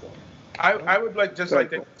novel form. I would like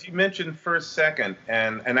you mentioned First Second,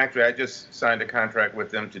 and actually I just signed a contract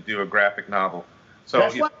with them to do a graphic novel. So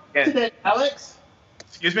that's why I mentioned it, Alex.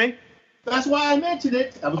 Excuse me? That's why I mentioned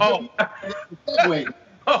it. I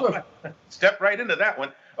was step right into that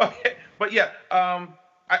one. Okay, but yeah,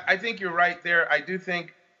 I think you're right there. I do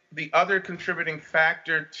think the other contributing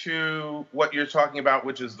factor to what you're talking about,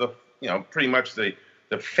 which is pretty much the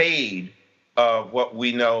fade of what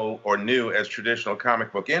we know or knew as traditional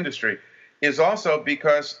comic book industry, is also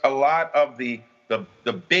because a lot of the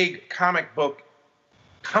big comic book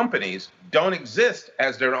companies don't exist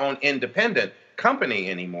as their own independent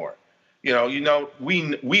company anymore.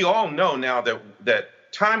 We all know now that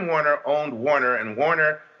Time Warner owned Warner and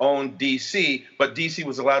Warner owned DC, but DC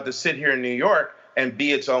was allowed to sit here in New York and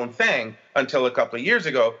be its own thing until a couple of years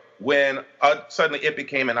ago when suddenly it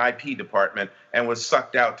became an IP department and was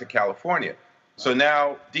sucked out to California. So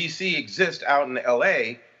now DC exists out in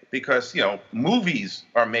LA because, movies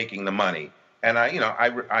are making the money. And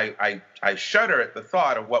I shudder at the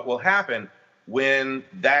thought of what will happen when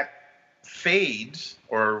that fades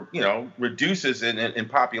or, reduces in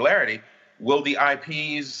popularity. Will the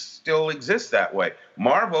IPs still exist that way?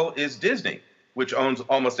 Marvel is Disney, which owns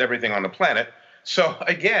almost everything on the planet. So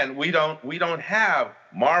again, we don't have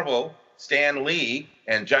Marvel, Stan Lee,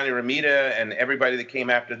 and Johnny Romita and everybody that came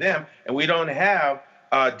after them, and we don't have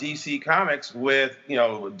DC Comics with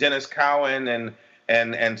Dennis Cowan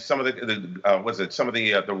and some of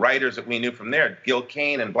the writers that we knew from there, Gil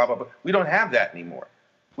Kane and blah blah blah. We don't have that anymore.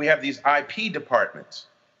 We have these IP departments,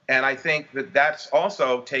 and I think that's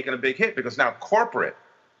also taken a big hit because now corporate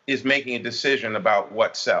is making a decision about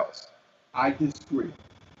what sells. I disagree.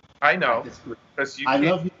 I know. I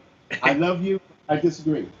love you. I love you. I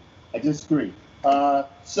disagree.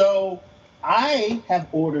 So I have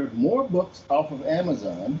ordered more books off of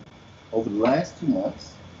Amazon over the last 2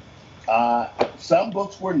 months. Some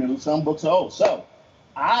books were new, some books are old. So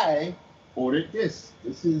I ordered this.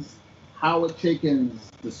 This is Howard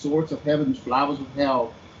Chaykin's The Swords of Heaven, Flowers of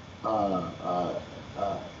Hell.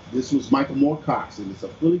 This was Michael Moorcock's, and it's a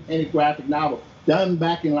fully painted graphic novel done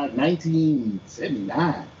back in like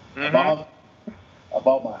 1979. Mm-hmm.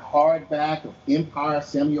 About my hardback of Empire,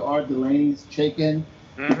 Samuel R. Delaney's Chaykin.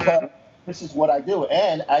 Mm-hmm. Because this is what I do.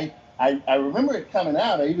 And I remember it coming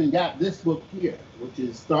out. I even got this book here, which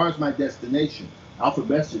is Stars My Destination, Alfred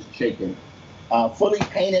Bester's Chaykin. Fully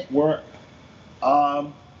painted work.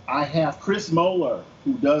 I have Chris Moeller,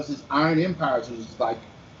 who does his Iron Empires, which is like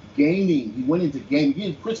gaming. He went into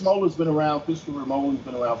gaming. Chris Moeller's been around. Christopher Nolan's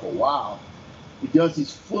been around for a while. He does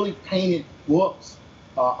these fully painted books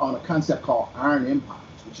on a concept called Iron Empires,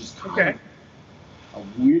 which is kind of a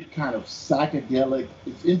weird kind of psychedelic.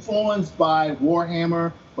 It's influenced by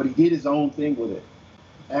Warhammer, but he did his own thing with it.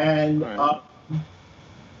 And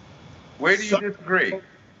where do you disagree?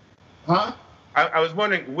 Huh? I was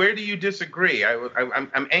wondering, where do you disagree?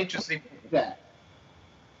 I'm anxiously that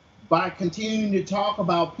by continuing to talk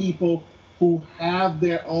about people who have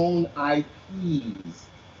their own IPs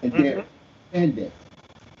and they're independent,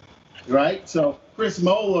 right? So Chris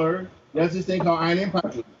Moeller does this thing called Iron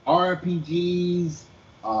Empire, RPGs,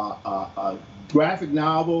 graphic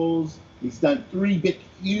novels. He's done 3 big,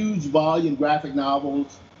 huge volume graphic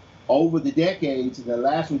novels over the decades, and the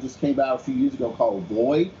last one just came out a few years ago called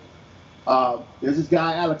Void. There's this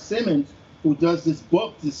guy, Alex Simmons, who does this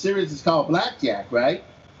book. The series is called Blackjack, right?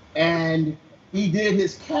 And he did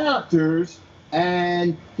his characters,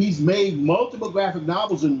 and he's made multiple graphic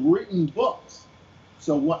novels and written books.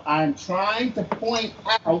 So what I'm trying to point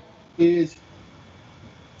out is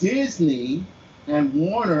Disney and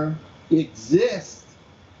Warner exist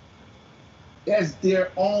as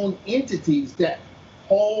their own entities that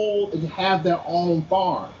hold and have their own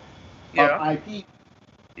farm of IP.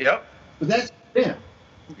 Yep. But that's them.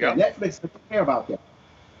 Yep. Netflix doesn't care about that.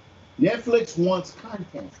 Netflix wants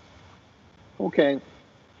content. Okay.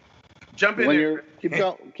 Jump in there.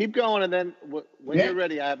 Keep going, and then when you're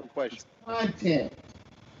ready, I have a question. Content.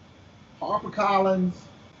 HarperCollins,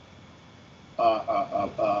 all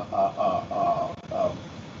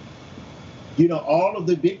of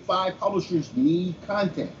the big 5 publishers need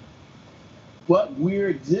content. But we're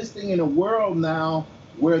existing in a world now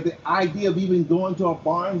where the idea of even going to a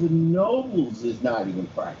Barnes and Nobles is not even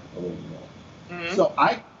practical anymore. Mm-hmm. So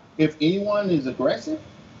if anyone is aggressive,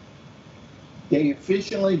 they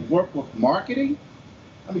efficiently work with marketing.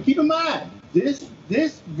 I mean, keep in mind, this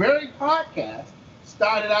very podcast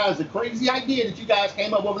started out as a crazy idea that you guys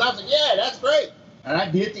came up with, and I was like, yeah, that's great. And I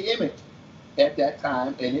did the image at that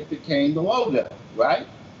time, and it became the logo, right?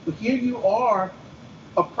 But here you are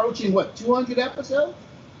approaching, 200 episodes?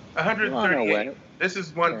 138. This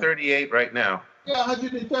is 138 right now. Yeah,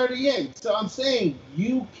 138. So I'm saying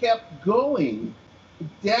you kept going.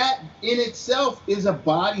 That in itself is a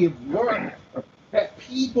body of work that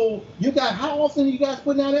people, how often are you guys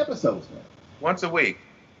putting out episodes, man? Once a week.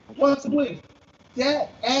 Once a week.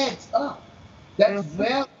 That adds up. That's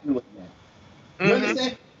value in that. You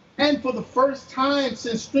understand? And for the first time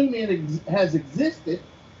since streaming has existed,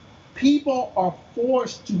 people are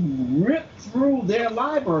forced to rip through their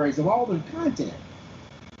libraries of all their content.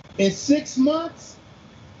 In 6 months,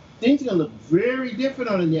 things are going to look very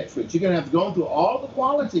different on the Netflix. You're going to have to go through all the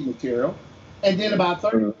quality material, and then about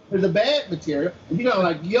 30 of the bad material, and you're going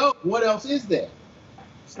to like, yo, what else is there?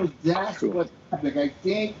 So that's what's happening. I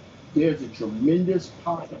think there's a tremendous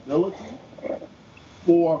possibility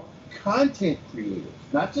for content creators,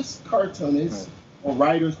 not just cartoonists or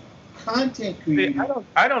writers, content creators. See,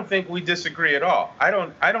 I don't think we disagree at all. I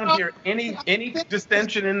don't hear any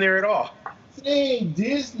dissension in there at all. Saying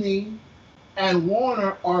Disney and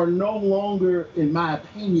Warner are no longer, in my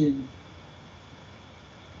opinion,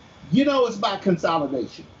 it's about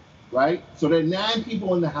consolidation, right? So there are 9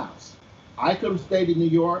 people in the house. I could have stayed in New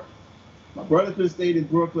York. My brother could have stayed in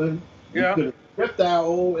Brooklyn. Yeah. We could have kept our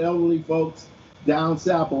old elderly folks down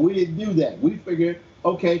south, but we didn't do that. We figured,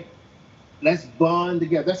 okay, let's bond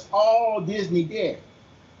together. That's all Disney did.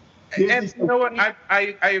 And you know what?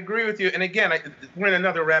 I agree with you. And again, we're in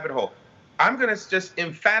another rabbit hole. I'm going to just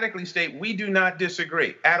emphatically state we do not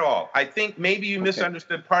disagree at all. I think maybe you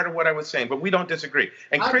misunderstood part of what I was saying, but we don't disagree.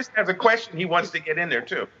 And Chris has a question he wants to get in there,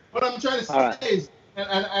 too. What I'm trying to say is,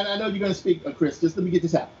 and I know you're going to speak, Chris, just let me get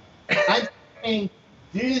this out. I'm saying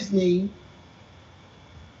Disney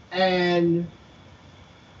and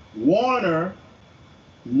Warner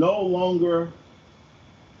no longer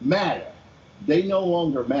matter. They no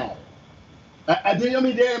longer matter. I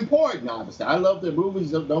mean, they're important, obviously. I love their movies,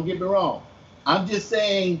 don't get me wrong. I'm just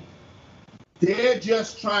saying they're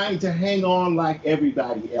just trying to hang on like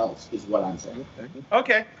everybody else, is what I'm saying.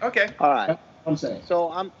 Okay. All right. That's what I'm saying.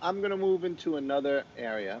 So I'm going to move into another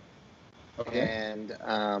area. Okay. And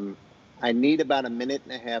I need about a minute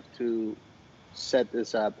and a half to set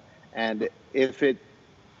this up. And if it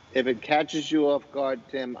catches you off guard,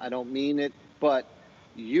 Tim, I don't mean it, but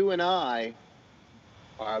you and I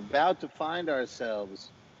are about to find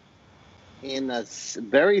ourselves in a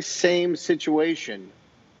very same situation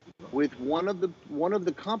with one of the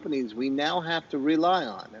companies we now have to rely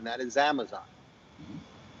on, and that is Amazon.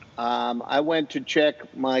 I went to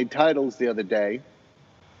check my titles the other day,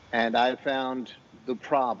 and I found the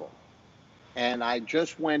problem. And I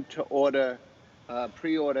just went to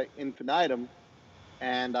pre-order Infinitum,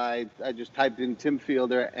 and I just typed in Tim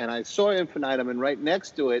Fielder, and I saw Infinitum, and right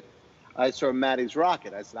next to it, I saw Maddie's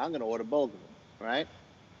Rocket. I said, I'm going to order both of them, right?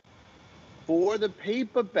 For the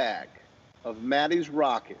paperback of Maddie's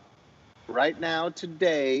Rocket, right now,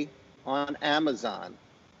 today, on Amazon,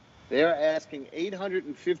 they're asking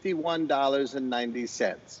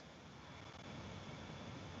 $851.90.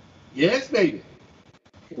 Yes, baby.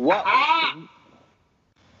 What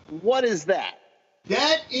is that?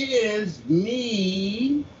 That is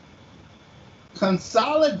me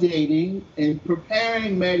consolidating and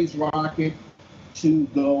preparing Maddie's Rocket to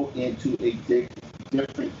go into a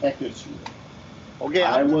different ecosphere. Okay,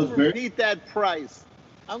 I'm going to repeat that price.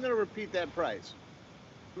 I'm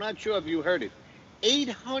not sure if you heard it.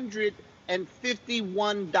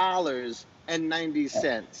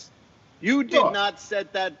 $851.90. You did not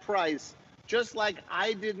set that price, just like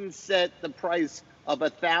I didn't set the price of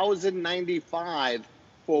 $1,095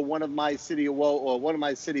 for one of my City of Woe or one of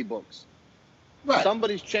my city books. Right.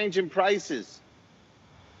 Somebody's changing prices.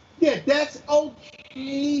 Yeah, that's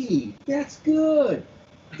okay. That's good.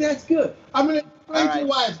 I'm going to explain to you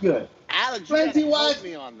why it's good. Alex, you got to help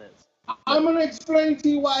me on this. I'm going to explain to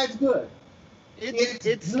you why it's good.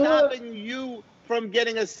 It's stopping you from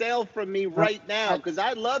getting a sale from me right now, because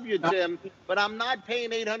I love you, Tim, but I'm not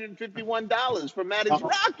paying $851 for Maddie's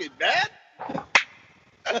Rocket, man.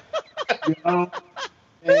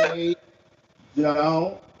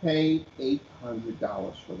 Don't pay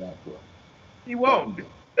 $800 for that book. He won't.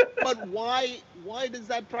 But why does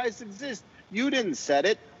that price exist? You didn't set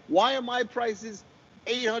it. Why are my prices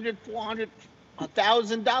 $800, $400,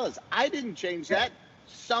 $1,000? I didn't change that.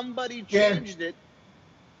 Somebody changed it.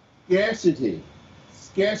 Scarcity.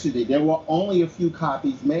 There were only a few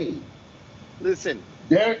copies made. Listen.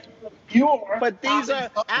 There are fewer. But these are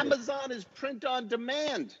Amazon is print on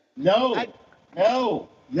demand. No. For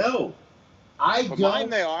mine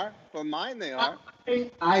they are.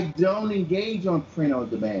 I don't engage on print on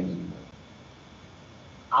demand anymore.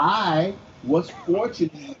 I was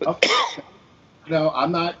fortunate enough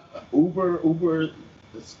I'm not uber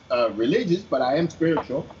religious, but I am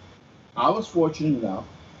spiritual. I was fortunate enough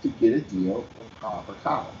to get a deal with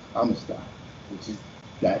HarperCollins, Amistad, which is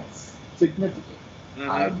that's significant.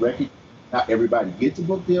 I recognize not everybody gets a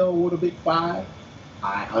book deal with a big five.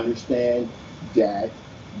 I understand that,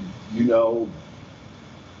 you know,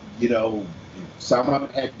 some of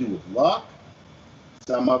it had to do with luck,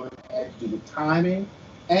 some of it had to do with timing,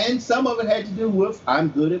 and some of it had to do with I'm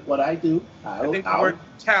good at what I do. I think the word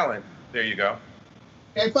talent. There you go.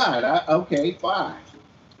 Okay, fine. Okay, fine.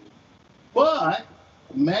 But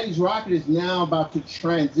Maddie's Rocket is now about to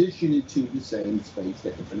transition into the same space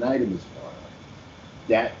that the Infinitum is part of.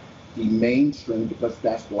 That the mainstream, because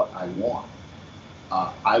that's what I want.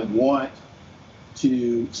 I want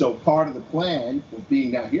to, so part of the plan of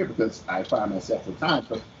being down here, because I find myself at times,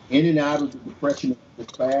 so in and out of the depression and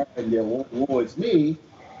despair and the woe is me,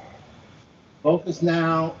 focus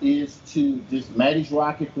now is to this Maddie's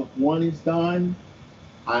Rocket book 1 is done.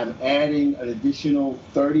 I'm adding an additional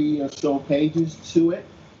 30 or so pages to it.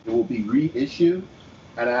 It will be reissued.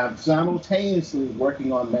 And I'm simultaneously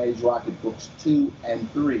working on Maddie's Rocket books 2 and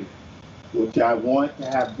 3, which I want to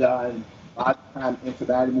have done by the time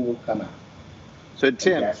Infinitum will come out. So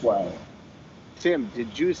Tim, and that's why I am. Tim,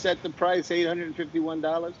 did you set the price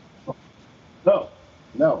 $851? No,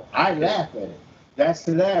 I laugh at it. That's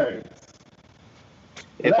hilarious.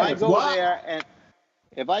 If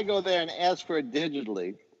I go there and ask for it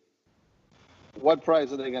digitally, what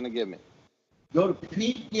price are they going to give me? Go to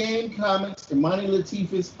Peak Game Comics, and Monty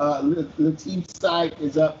Latif's Latif's site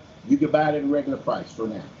is up. You can buy it at a regular price for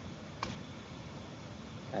now.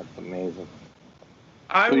 That's amazing.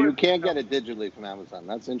 You can't get it digitally from Amazon.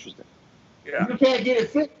 That's interesting. Yeah. You can't get it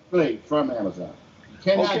physically from Amazon. You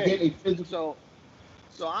cannot get a physical.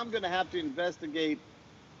 So I'm going to have to investigate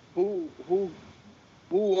who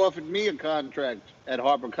offered me a contract at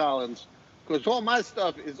HarperCollins, because all my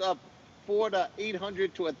stuff is up $400 to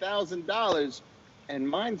 $800 to $1,000, and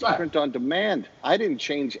mine's print on demand. I didn't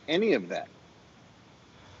change any of that.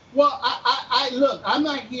 Well, I look. I'm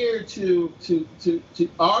not here to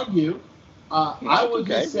argue. I will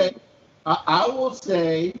just say, I will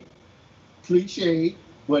say, cliche,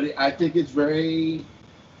 but I think it's very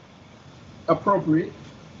appropriate.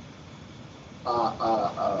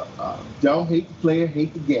 Don't hate the player,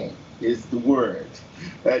 hate the game is the word.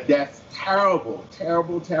 That's terrible,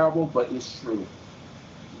 but it's true.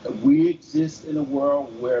 We exist in a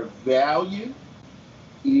world where value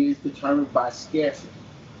is determined by scarcity,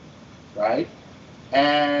 right?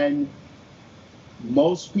 And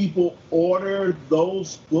most people order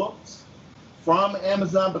those books from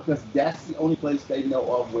Amazon because that's the only place they know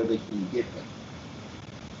of where they can get them,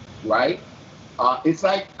 right? It's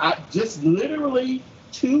like I just literally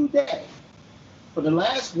today, for the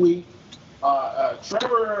last week,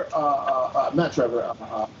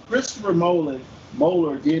 Christopher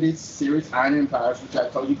Moeller did his series Iron Empires, which I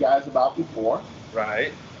told you guys about before.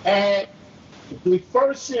 Right. And the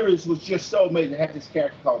first series was just so amazing. It had this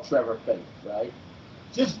character called Trevor Faith, right?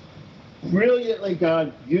 Just brilliantly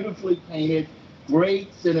done, beautifully painted,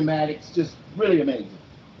 great cinematics, just really amazing.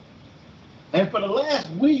 And for the last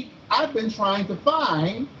week, I've been trying to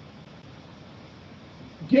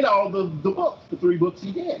get all the books, the 3 books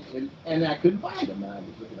he did, and I couldn't find them. And I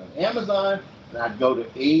was looking on Amazon, and I'd go to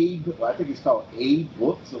I think it's called Aid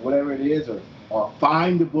Books or whatever it is, or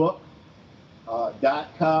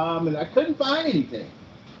findtheBook.com, and I couldn't find anything.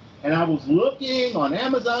 And I was looking on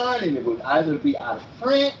Amazon, and it would either be out of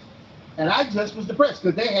print, and I just was depressed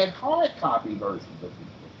because they had hard copy versions of these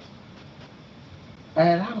books.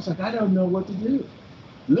 And I was like, I don't know what to do.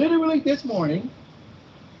 Literally this morning,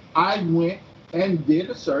 I went and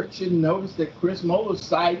did a search and noticed that Chris Moeller's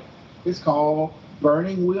site is called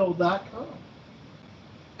burningwheel.com.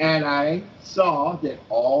 And I saw that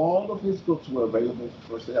all of his books were available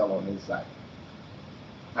for sale on his site.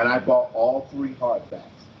 And I bought all 3 hardbacks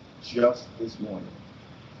just this morning.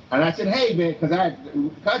 And I said, hey, man, because I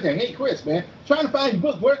contacted, hey, Chris, man, trying to find your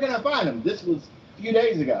book. Where can I find them? This was a few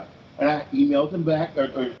days ago. And I emailed him back or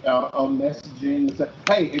on messaging and said,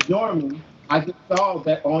 hey, ignore me. I just saw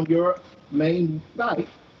that on your main site,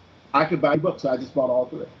 I could buy books. So I just bought all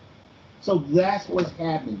 3. So that's what's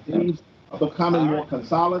happening. Things are becoming more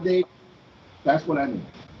consolidated. That's what I mean.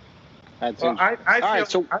 Well, I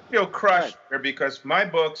feel crushed here because my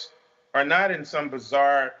books are not in some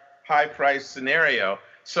bizarre high-priced scenario.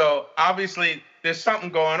 So obviously there's something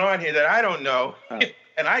going on here that I don't know,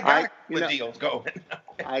 and I got the deals going.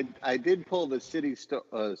 I did pull the city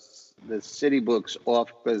books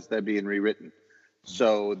off because they're being rewritten.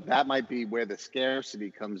 So that might be where the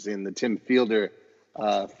scarcity comes in, the Tim Fielder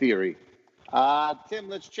theory. Tim,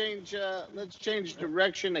 let's change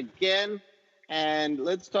direction again, and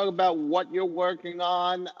let's talk about what you're working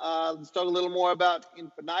on. Let's talk a little more about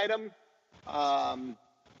Infinitum.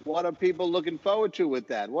 What are people looking forward to with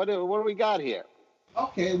that? What do we got here?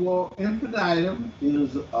 Okay, well, Infinitum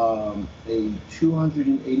is a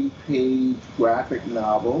 280-page graphic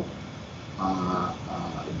novel,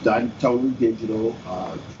 done totally digital,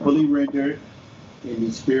 fully rendered in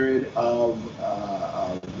the spirit of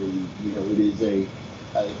it is a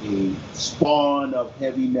spawn of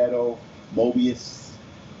heavy metal, Mobius,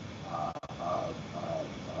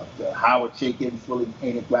 the Howard Chaykin fully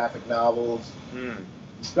painted graphic novels,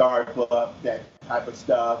 Star Club, that type of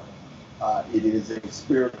stuff. It is a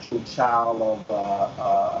spiritual child of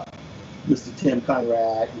Mr. Tim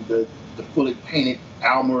Conrad, the fully painted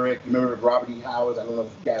Almeric. Remember Robert E. Howard? I don't know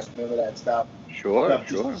if you guys remember that stuff. Sure.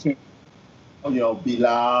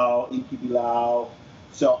 Bilal, Inky Bilal.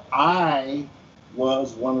 So I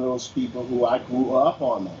was one of those people who I grew up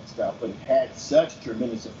on that stuff, but it had such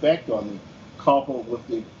tremendous effect on me, coupled with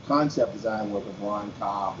the concept design work of Ron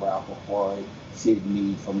Cobb, Ralph McQuarrie, Sid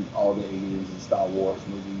Mead from all the Aliens and Star Wars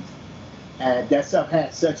movies. And that stuff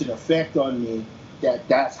had such an effect on me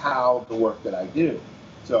that's how the work that I do.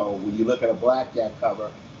 So when you look at a Blackjack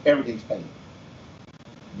cover, everything's painted.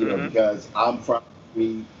 Because I'm from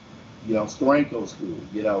the Steranko school.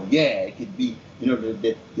 It could be,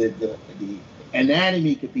 the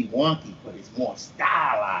anatomy could be wonky, but it's more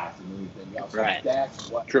stylized than anything else. Right. So that's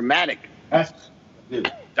what dramatic. That's what I do.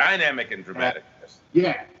 Dynamic and dramatic.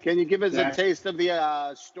 Yeah. Can you give us a taste of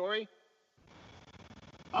the story?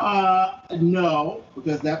 No,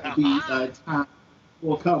 because that would be time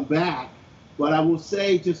we'll come back. But I will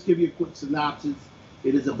say, just give you a quick synopsis.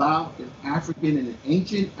 It is about an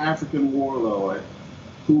ancient African warlord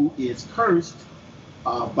who is cursed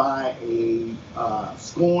by a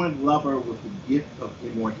scorned lover with the gift of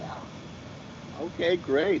immortality. Okay,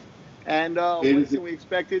 great. And when can we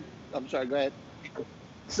expect it? I'm sorry, go ahead.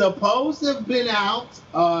 Supposed to have been out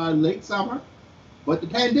late summer, but the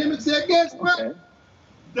pandemic said, guess what? Okay.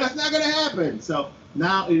 That's not going to happen. So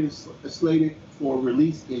now it is slated for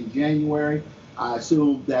release in January. I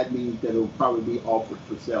assume that means that it will probably be offered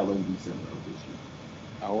for sale in December of this year.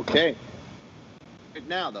 Okay.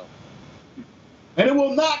 Now, though. And it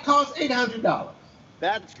will not cost $800.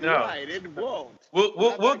 That's right. It won't.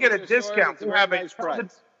 We'll get a discount. We'll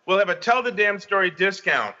have a Tell the Damn Story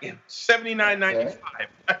discount. $79.95.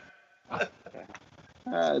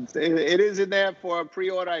 It is in there for a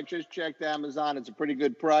pre-order. I just checked Amazon. It's a pretty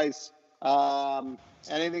good price.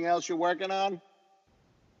 Anything else you're working on?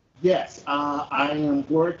 Yes, I am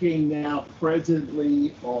working now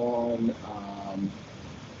presently on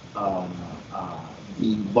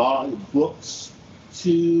the books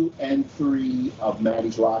 2 and 3 of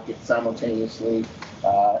Maddie's Rocket simultaneously.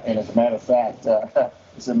 And as a matter of fact,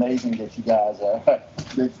 it's amazing that you guys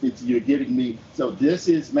you're getting me. So this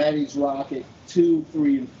is Maddie's Rocket 2,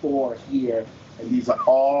 3, and 4 here, and these are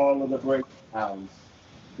all of the breakdowns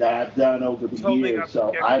that I've done over the years.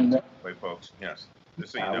 So I'm wait, folks. Yes,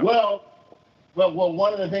 just so you know. Well,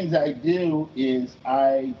 one of the things I do is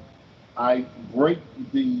I break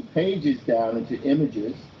the pages down into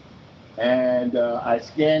images, and I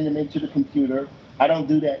scan them into the computer. I don't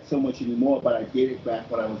do that so much anymore, but I did it back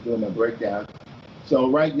when I was doing my breakdown. So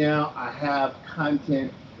right now I have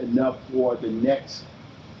content enough for the next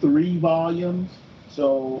 3 volumes.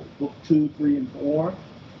 So book 2, 3, and 4.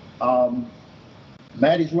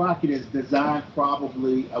 Maddie's Rocket is designed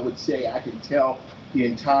probably, I would say I can tell the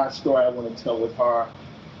entire story I want to tell with her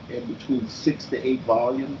in between 6 to 8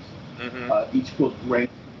 volumes. Mm-hmm. Each book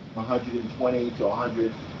ranges 120 to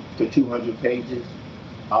 100 to 200 pages.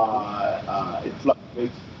 It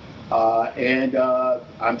fluctuates. And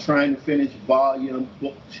I'm trying to finish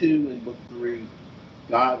book 2 and book 3,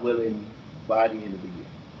 God willing, by the end of the year.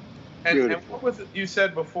 And what was it you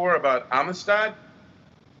said before about Amistad?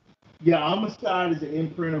 Yeah, Amistad is an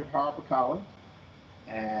imprint of HarperCollins.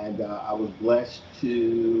 And I was blessed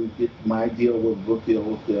to get my deal with book deal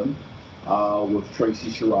with them, with Tracy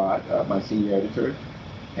Sherrod, my senior editor.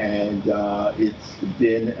 And it's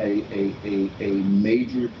been a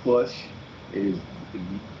major push. It has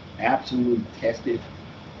absolutely tested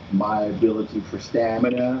my ability for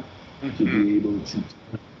stamina to be able to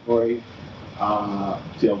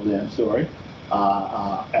tell the damn story,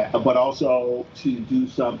 but also to do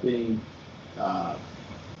something, and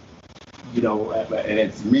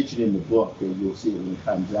it's mentioned in the book, and you'll see it when it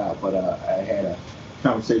comes out. But I had a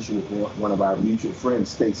conversation with one of our mutual friends,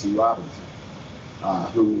 Stacey Robinson,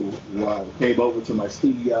 who came over to my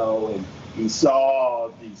studio, and he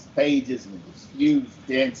saw these pages, and it was huge,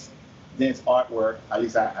 dense, Vince artwork. At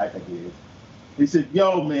least I think it is. He said,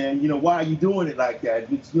 "Yo, man, why are you doing it like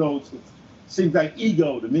that? It's, it seems like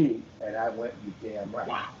ego to me." And I went, "You damn right,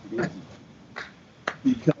 wow. It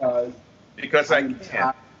is because I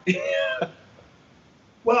can."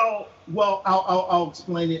 Well, I'll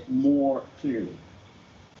explain it more clearly.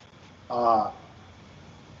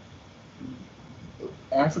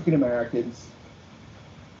 African Americans,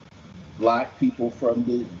 Black people from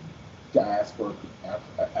the diaspora,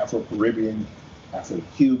 Afro-Caribbean,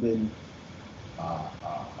 Afro-Cuban,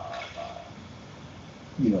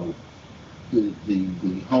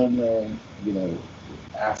 the homeland,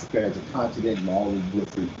 Africa as a continent and all the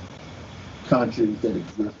different countries that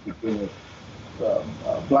exist within it.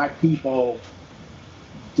 Black people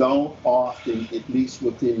don't often, at least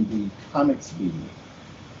within the comics medium,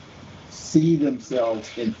 see themselves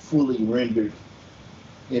in fully rendered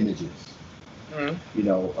images. Mm-hmm.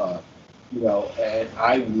 And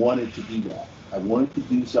I wanted to do that. I wanted to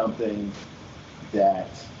do something that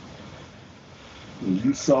when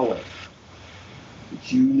you saw it,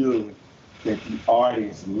 that you knew that the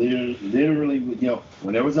artist literally,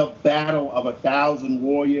 when there was a battle of 1,000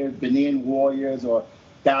 warriors, Benin warriors, or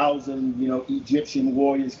 1,000, Egyptian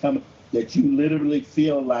warriors coming, that you literally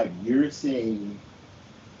feel like you're seeing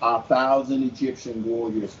 1,000 Egyptian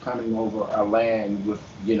warriors coming over our land with,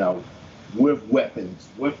 with weapons,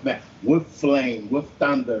 with flame, with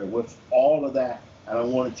thunder, with all of that. And I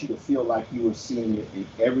wanted you to feel like you were seeing it in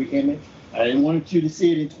every image. I didn't want you to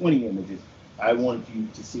see it in 20 images. I wanted you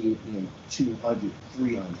to see it in 200,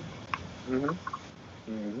 300. Mm-hmm.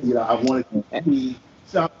 Mm-hmm. I wanted to be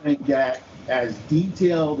something that as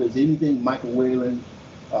detailed as anything Michael Whalen,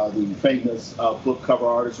 the famous book cover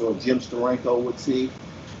artist, or Jim Steranko would see.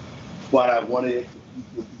 But I wanted it to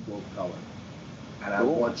equal people of color. And I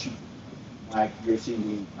want you, like you're seeing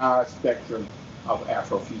the entire spectrum of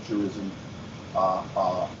Afrofuturism.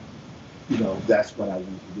 That's what I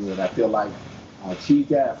want to do. And I feel like I achieved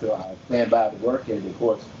that. I feel I stand by the work. And of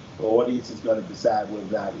course, the audience is going to decide whether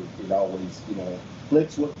or not it always,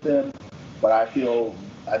 clicks with them. But I feel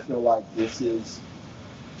like this is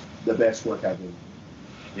the best work I've done.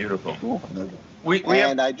 Beautiful. Cool. We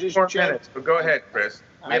have I just 4 checked, minutes, but go ahead, Chris.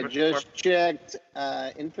 I just checked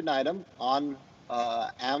Infinitum on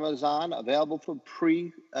Amazon, available for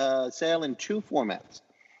pre-sale in 2 formats.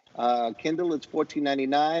 Kindle is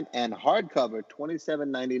 $14.99 and hardcover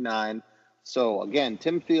 $27.99. So again,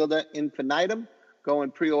 Tim Fielder, Infinitum. Go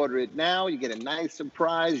and pre-order it now. You get a nice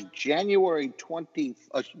surprise. January 19th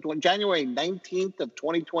of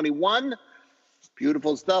 2021.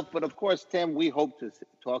 Beautiful stuff. But of course, Tim, we hope to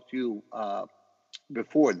talk to you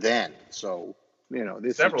before then. So,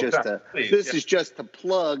 this is just to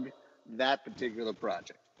plug that particular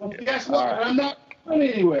project. Well, guess what? Right. I'm not going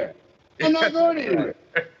anywhere. I'm not going anywhere.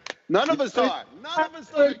 None of us are. None of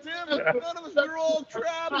us are, Tim. None of us are all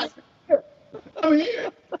trapped. I'm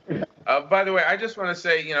here. By the way, I just want to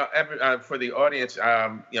say, for the audience,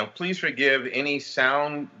 please forgive any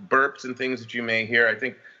sound burps and things that you may hear. I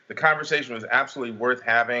think the conversation was absolutely worth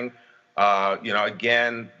having.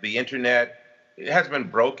 Again, the internet, it has been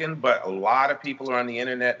broken, but a lot of people are on the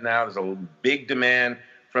internet now. There's a big demand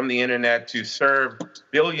from the internet to serve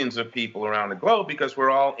billions of people around the globe because we're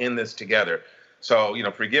all in this together. So,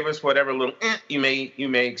 forgive us whatever little you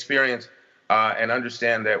may experience, and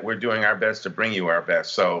understand that we're doing our best to bring you our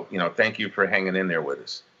best. So, thank you for hanging in there with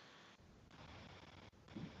us.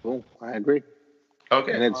 Cool. I agree.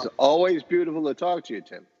 Okay. And it's always beautiful to talk to you,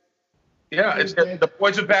 Tim. Yeah, the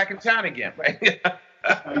boys are back in town again, right?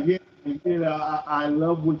 I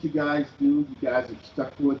love what you guys do. You guys are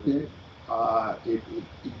stuck with it. I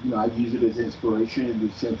use it as inspiration in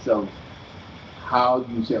the sense of how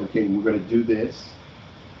you say, okay, we're going to do this,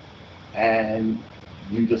 and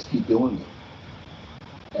you just keep doing it.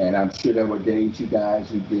 And I'm sure there were days you guys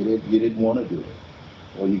who did it, you didn't want to do it,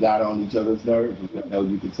 or you got on each other's nerves.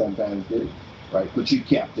 You could sometimes do it, right? But you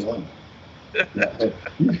kept doing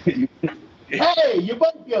it. Hey, you're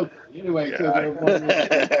both guilty. Anyway,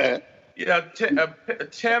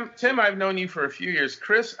 Tim, I've known you for a few years.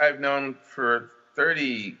 Chris, I've known for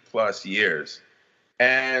 30 plus years,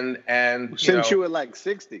 and since you were like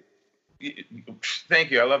 60.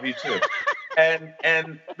 Thank you. I love you too.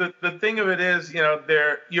 and the thing of it is,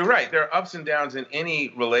 you're right. There are ups and downs in any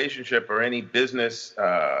relationship or any business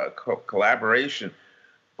collaboration.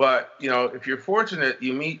 But if you're fortunate,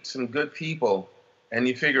 you meet some good people. And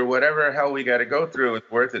you figure whatever hell we got to go through, it's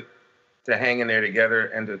worth it to hang in there together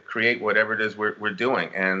and to create whatever it is we're doing.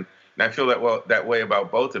 And I feel that way about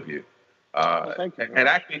both of you. Thank you. And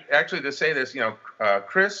actually, to say this,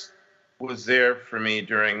 Chris was there for me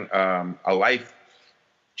during a life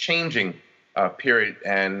changing period,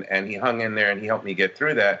 and he hung in there and he helped me get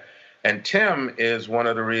through that. And Tim is one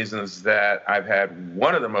of the reasons that I've had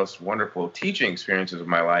one of the most wonderful teaching experiences of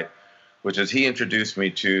my life, which is he introduced me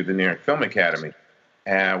to the New York Film Academy,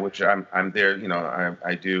 which I'm there. You know,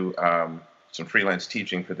 I do some freelance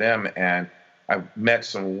teaching for them, and I've met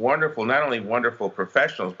some wonderful, not only wonderful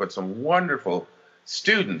professionals, but some wonderful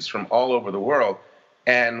students from all over the world.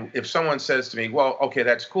 And if someone says to me, well, okay,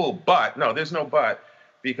 that's cool, but no, there's no but,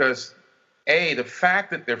 because A, the fact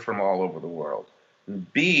that they're from all over the world,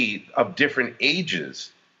 and B, of different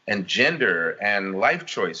ages and gender and life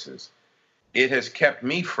choices, it has kept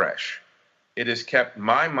me fresh. It has kept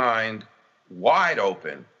my mind wide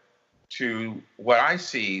open to what I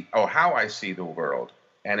see or how I see the world.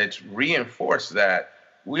 And it's reinforced that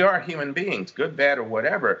we are human beings, good, bad, or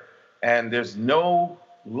whatever. And there's no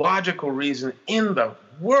logical reason in the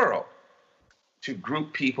world to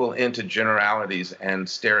group people into generalities and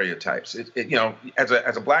stereotypes. You know, as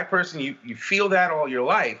a black person, you feel that all your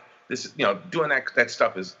life. This, you know, doing that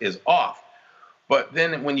stuff is off. But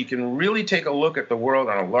then when you can really take a look at the world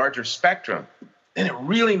on a larger spectrum, then it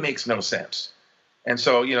really makes no sense. And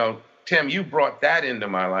so, you know, Tim, you brought that into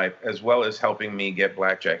my life as well as helping me get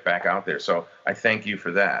Blackjack back out there. So I thank you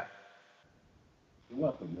for that. You're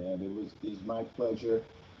welcome, man. It was my pleasure.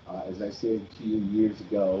 As I said to you years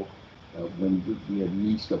ago, when we had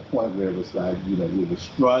reached a point where it was like, you know, we were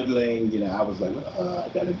struggling, you know, I was like, I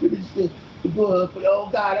got to finish the book, but oh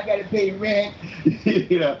God, I got to pay rent,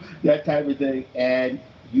 you know, that type of thing. And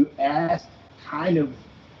you asked kind of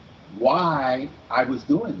why I was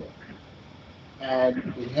doing it. And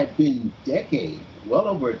it had been decades, well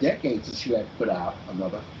over a decade since you had put out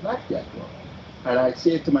another Blackjack book. And I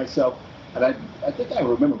said to myself, and I think I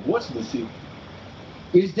remember voicing this to you,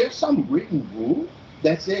 is there some written rule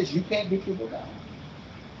that says you can't get your book out?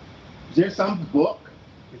 Is there some book?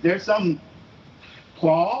 Is there some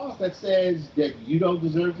clause that says that you don't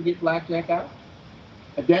deserve to get Blackjack out?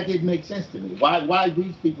 And that didn't make sense to me. Why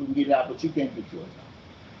these people can get it out, but you can't get yours out?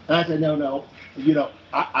 And I said, no, you know,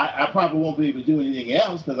 I probably won't be able to do anything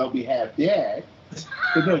else because I'll be half dead.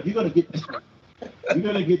 But no, you're going to get this one. You're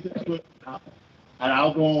going to get this one out. And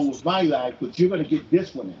I'll go on with my life, but you're going to get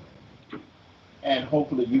this one in. And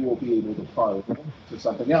hopefully you will be able to part to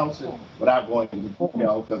something else without going into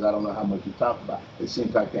detail, because I don't know how much you talk about. It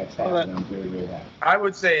seems like that's happening. I'm very, very happy. I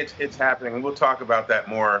would say it's happening, and we'll talk about that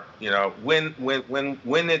more. You know, when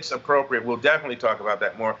it's appropriate, we'll definitely talk about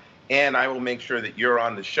that more. And I will make sure that you're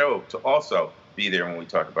on the show to also be there when we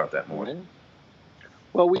talk about that more.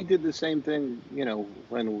 Well, we did the same thing, you know,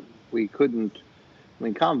 when we couldn't. I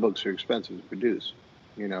mean, comic books are expensive to produce,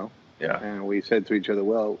 you know. Yeah. And we said to each other,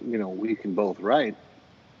 well, you know, we can both write,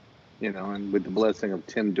 you know, and with the blessing of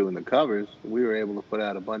Tim doing the covers, we were able to put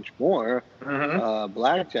out a bunch more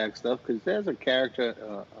Blackjack stuff, because there's a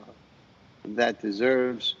character that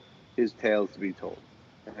deserves his tales to be told.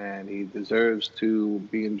 And he deserves to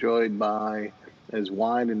be enjoyed by as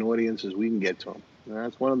wide an audience as we can get to him. And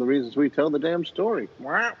that's one of the reasons we tell the damn story.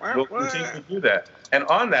 We'll continue to do that. And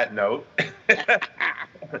on that note,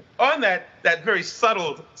 on that very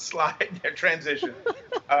subtle slide transition,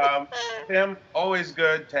 Tim, always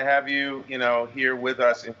good to have you, you know, here with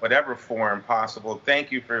us in whatever form possible.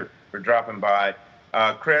 Thank you for dropping by.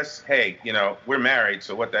 Chris, hey, you know, we're married,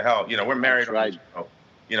 so what the hell? You know, we're married. That's right.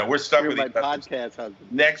 You know, we're stuck You're with my each other podcast husband.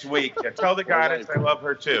 next week. Yeah, tell the goddess I love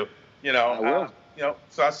her too. You know, I will. You know,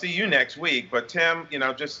 so I'll see you next week. But Tim, you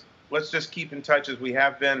know, let's just keep in touch as we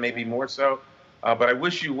have been, maybe more so. But I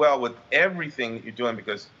wish you well with everything that you're doing,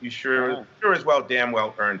 because you sure as well damn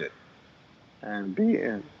well earned it. And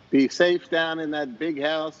be safe down in that big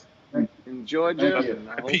house in Georgia. And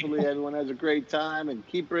hopefully everyone has a great time, and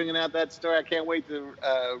keep bringing out that story. I can't wait to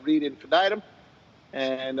read Infinitum.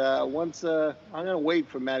 And once I'm going to wait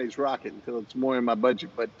for Maddie's Rocket until it's more in my budget.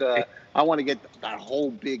 But I want to get that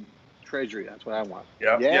whole big treasury. That's what I want.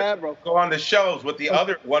 Yeah, bro. Go on the shelves with the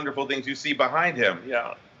other wonderful things you see behind him.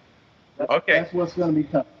 Yeah. Okay. That's what's going to be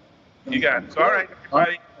coming. You got it. So, all right,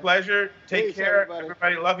 everybody. Pleasure. Take care.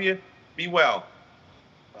 Everybody. Love you. Be well.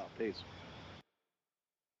 Well, peace.